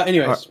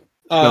 Anyways,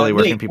 Belly,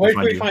 where Nate, can people where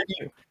find can you? we find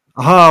you?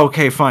 Oh,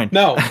 okay, fine.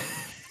 No.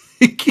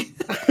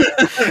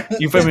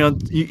 You find me on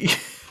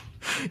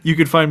you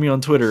could find me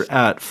on Twitter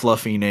at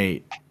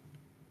FluffyNate.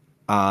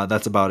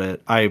 That's about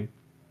it. I'm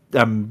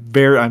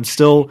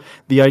still,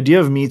 the idea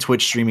of me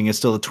Twitch streaming is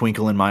still a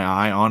twinkle in my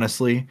eye,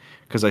 honestly,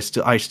 because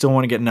I still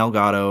want to get an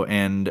Elgato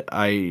and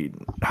I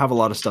have a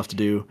lot of stuff to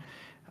do.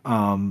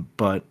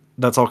 But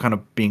that's all kind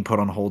of being put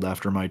on hold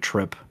after my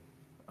trip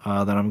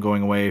that I'm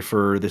going away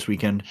for this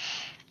weekend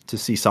to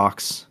see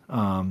Socks.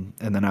 And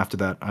then after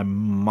that, I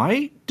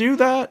might do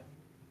that.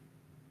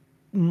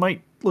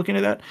 Might look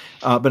into that.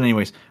 But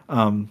anyways,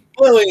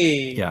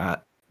 Lily. Yeah.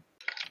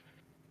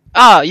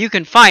 You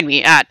can find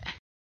me at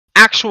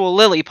Actual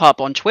Lilypup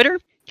on Twitter,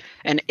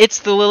 and It's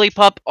the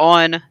Lilypup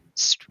on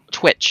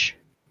Twitch.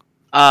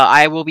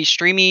 I will be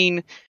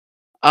streaming.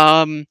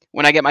 When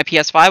I get my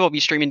PS5, I'll be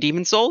streaming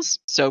Demon Souls.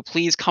 So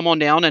please come on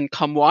down and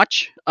come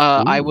watch.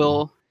 I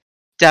will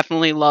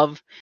definitely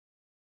love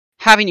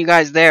having you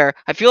guys there.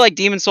 I feel like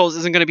Demon Souls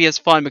isn't going to be as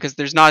fun because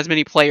there's not as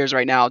many players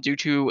right now due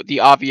to the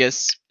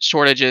obvious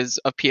shortages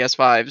of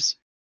PS5s.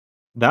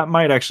 That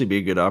might actually be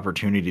a good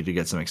opportunity to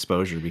get some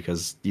exposure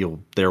because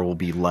there will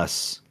be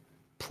less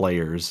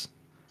players.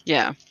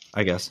 Yeah.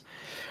 I guess.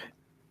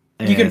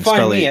 You can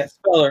find me at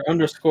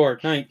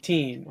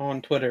Speller_19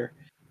 on Twitter.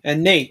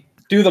 And Nate,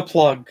 do the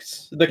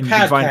plugs. The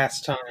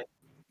podcast time.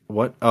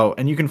 What? Oh,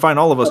 and you can find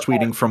all of us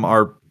tweeting from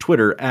our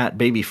Twitter at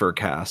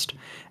BabyFurCast.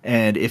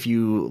 And if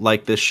you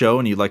like this show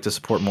and you'd like to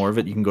support more of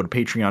it, you can go to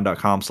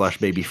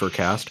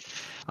patreon.com/BabyFurCast.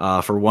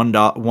 For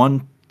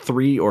 $1,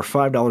 $3, or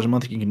 $5 a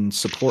month, you can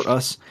support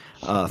us.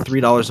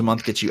 $3 a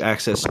month gets you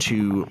access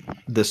to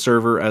the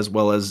server as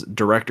well as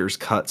director's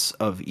cuts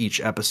of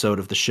each episode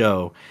of the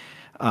show.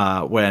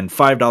 When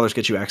 $5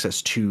 gets you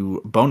access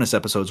to bonus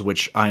episodes,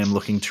 which I am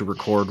looking to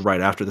record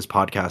right after this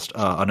podcast,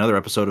 another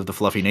episode of the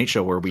Fluffy Nate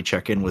Show where we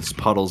check in with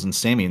Puddles and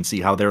Sammy and see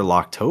how their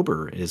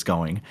Locktober is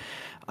going.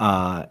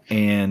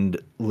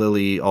 And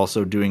Lily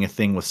also doing a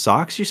thing with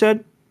Socks, you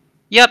said?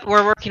 Yep,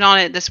 we're working on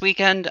it this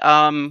weekend.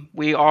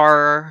 We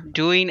are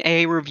doing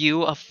a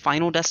review of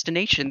Final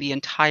Destination, the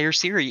entire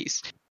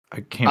series. I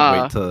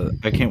can't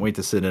wait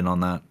to sit in on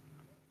that.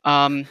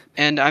 And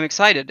I'm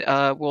excited.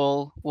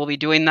 We'll be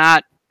doing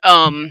that.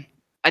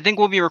 I think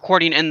we'll be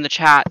recording in the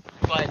chat,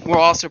 but we'll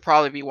also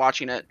probably be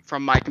watching it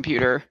from my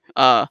computer.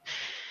 Are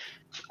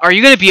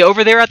you going to be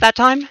over there at that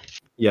time?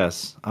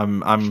 Yes,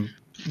 I'm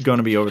going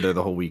to be over there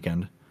the whole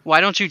weekend.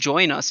 Why don't you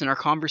join us in our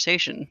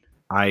conversation?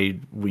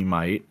 We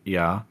might,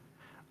 yeah.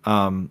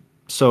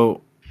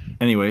 So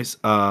anyways,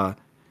 yeah,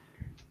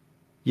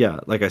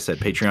 like I said,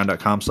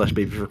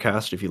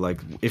 patreon.com/babyforcast if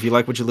you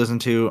like what you listen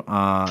to,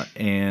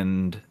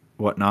 and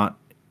whatnot,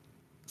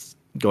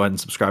 go ahead and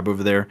subscribe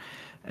over there.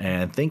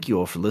 And thank you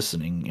all for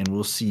listening, and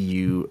we'll see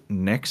you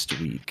next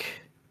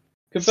week.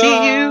 Goodbye.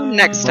 See you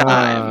next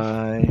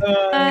time.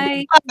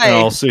 Bye. Bye. And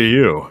I'll see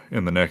you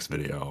in the next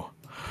video.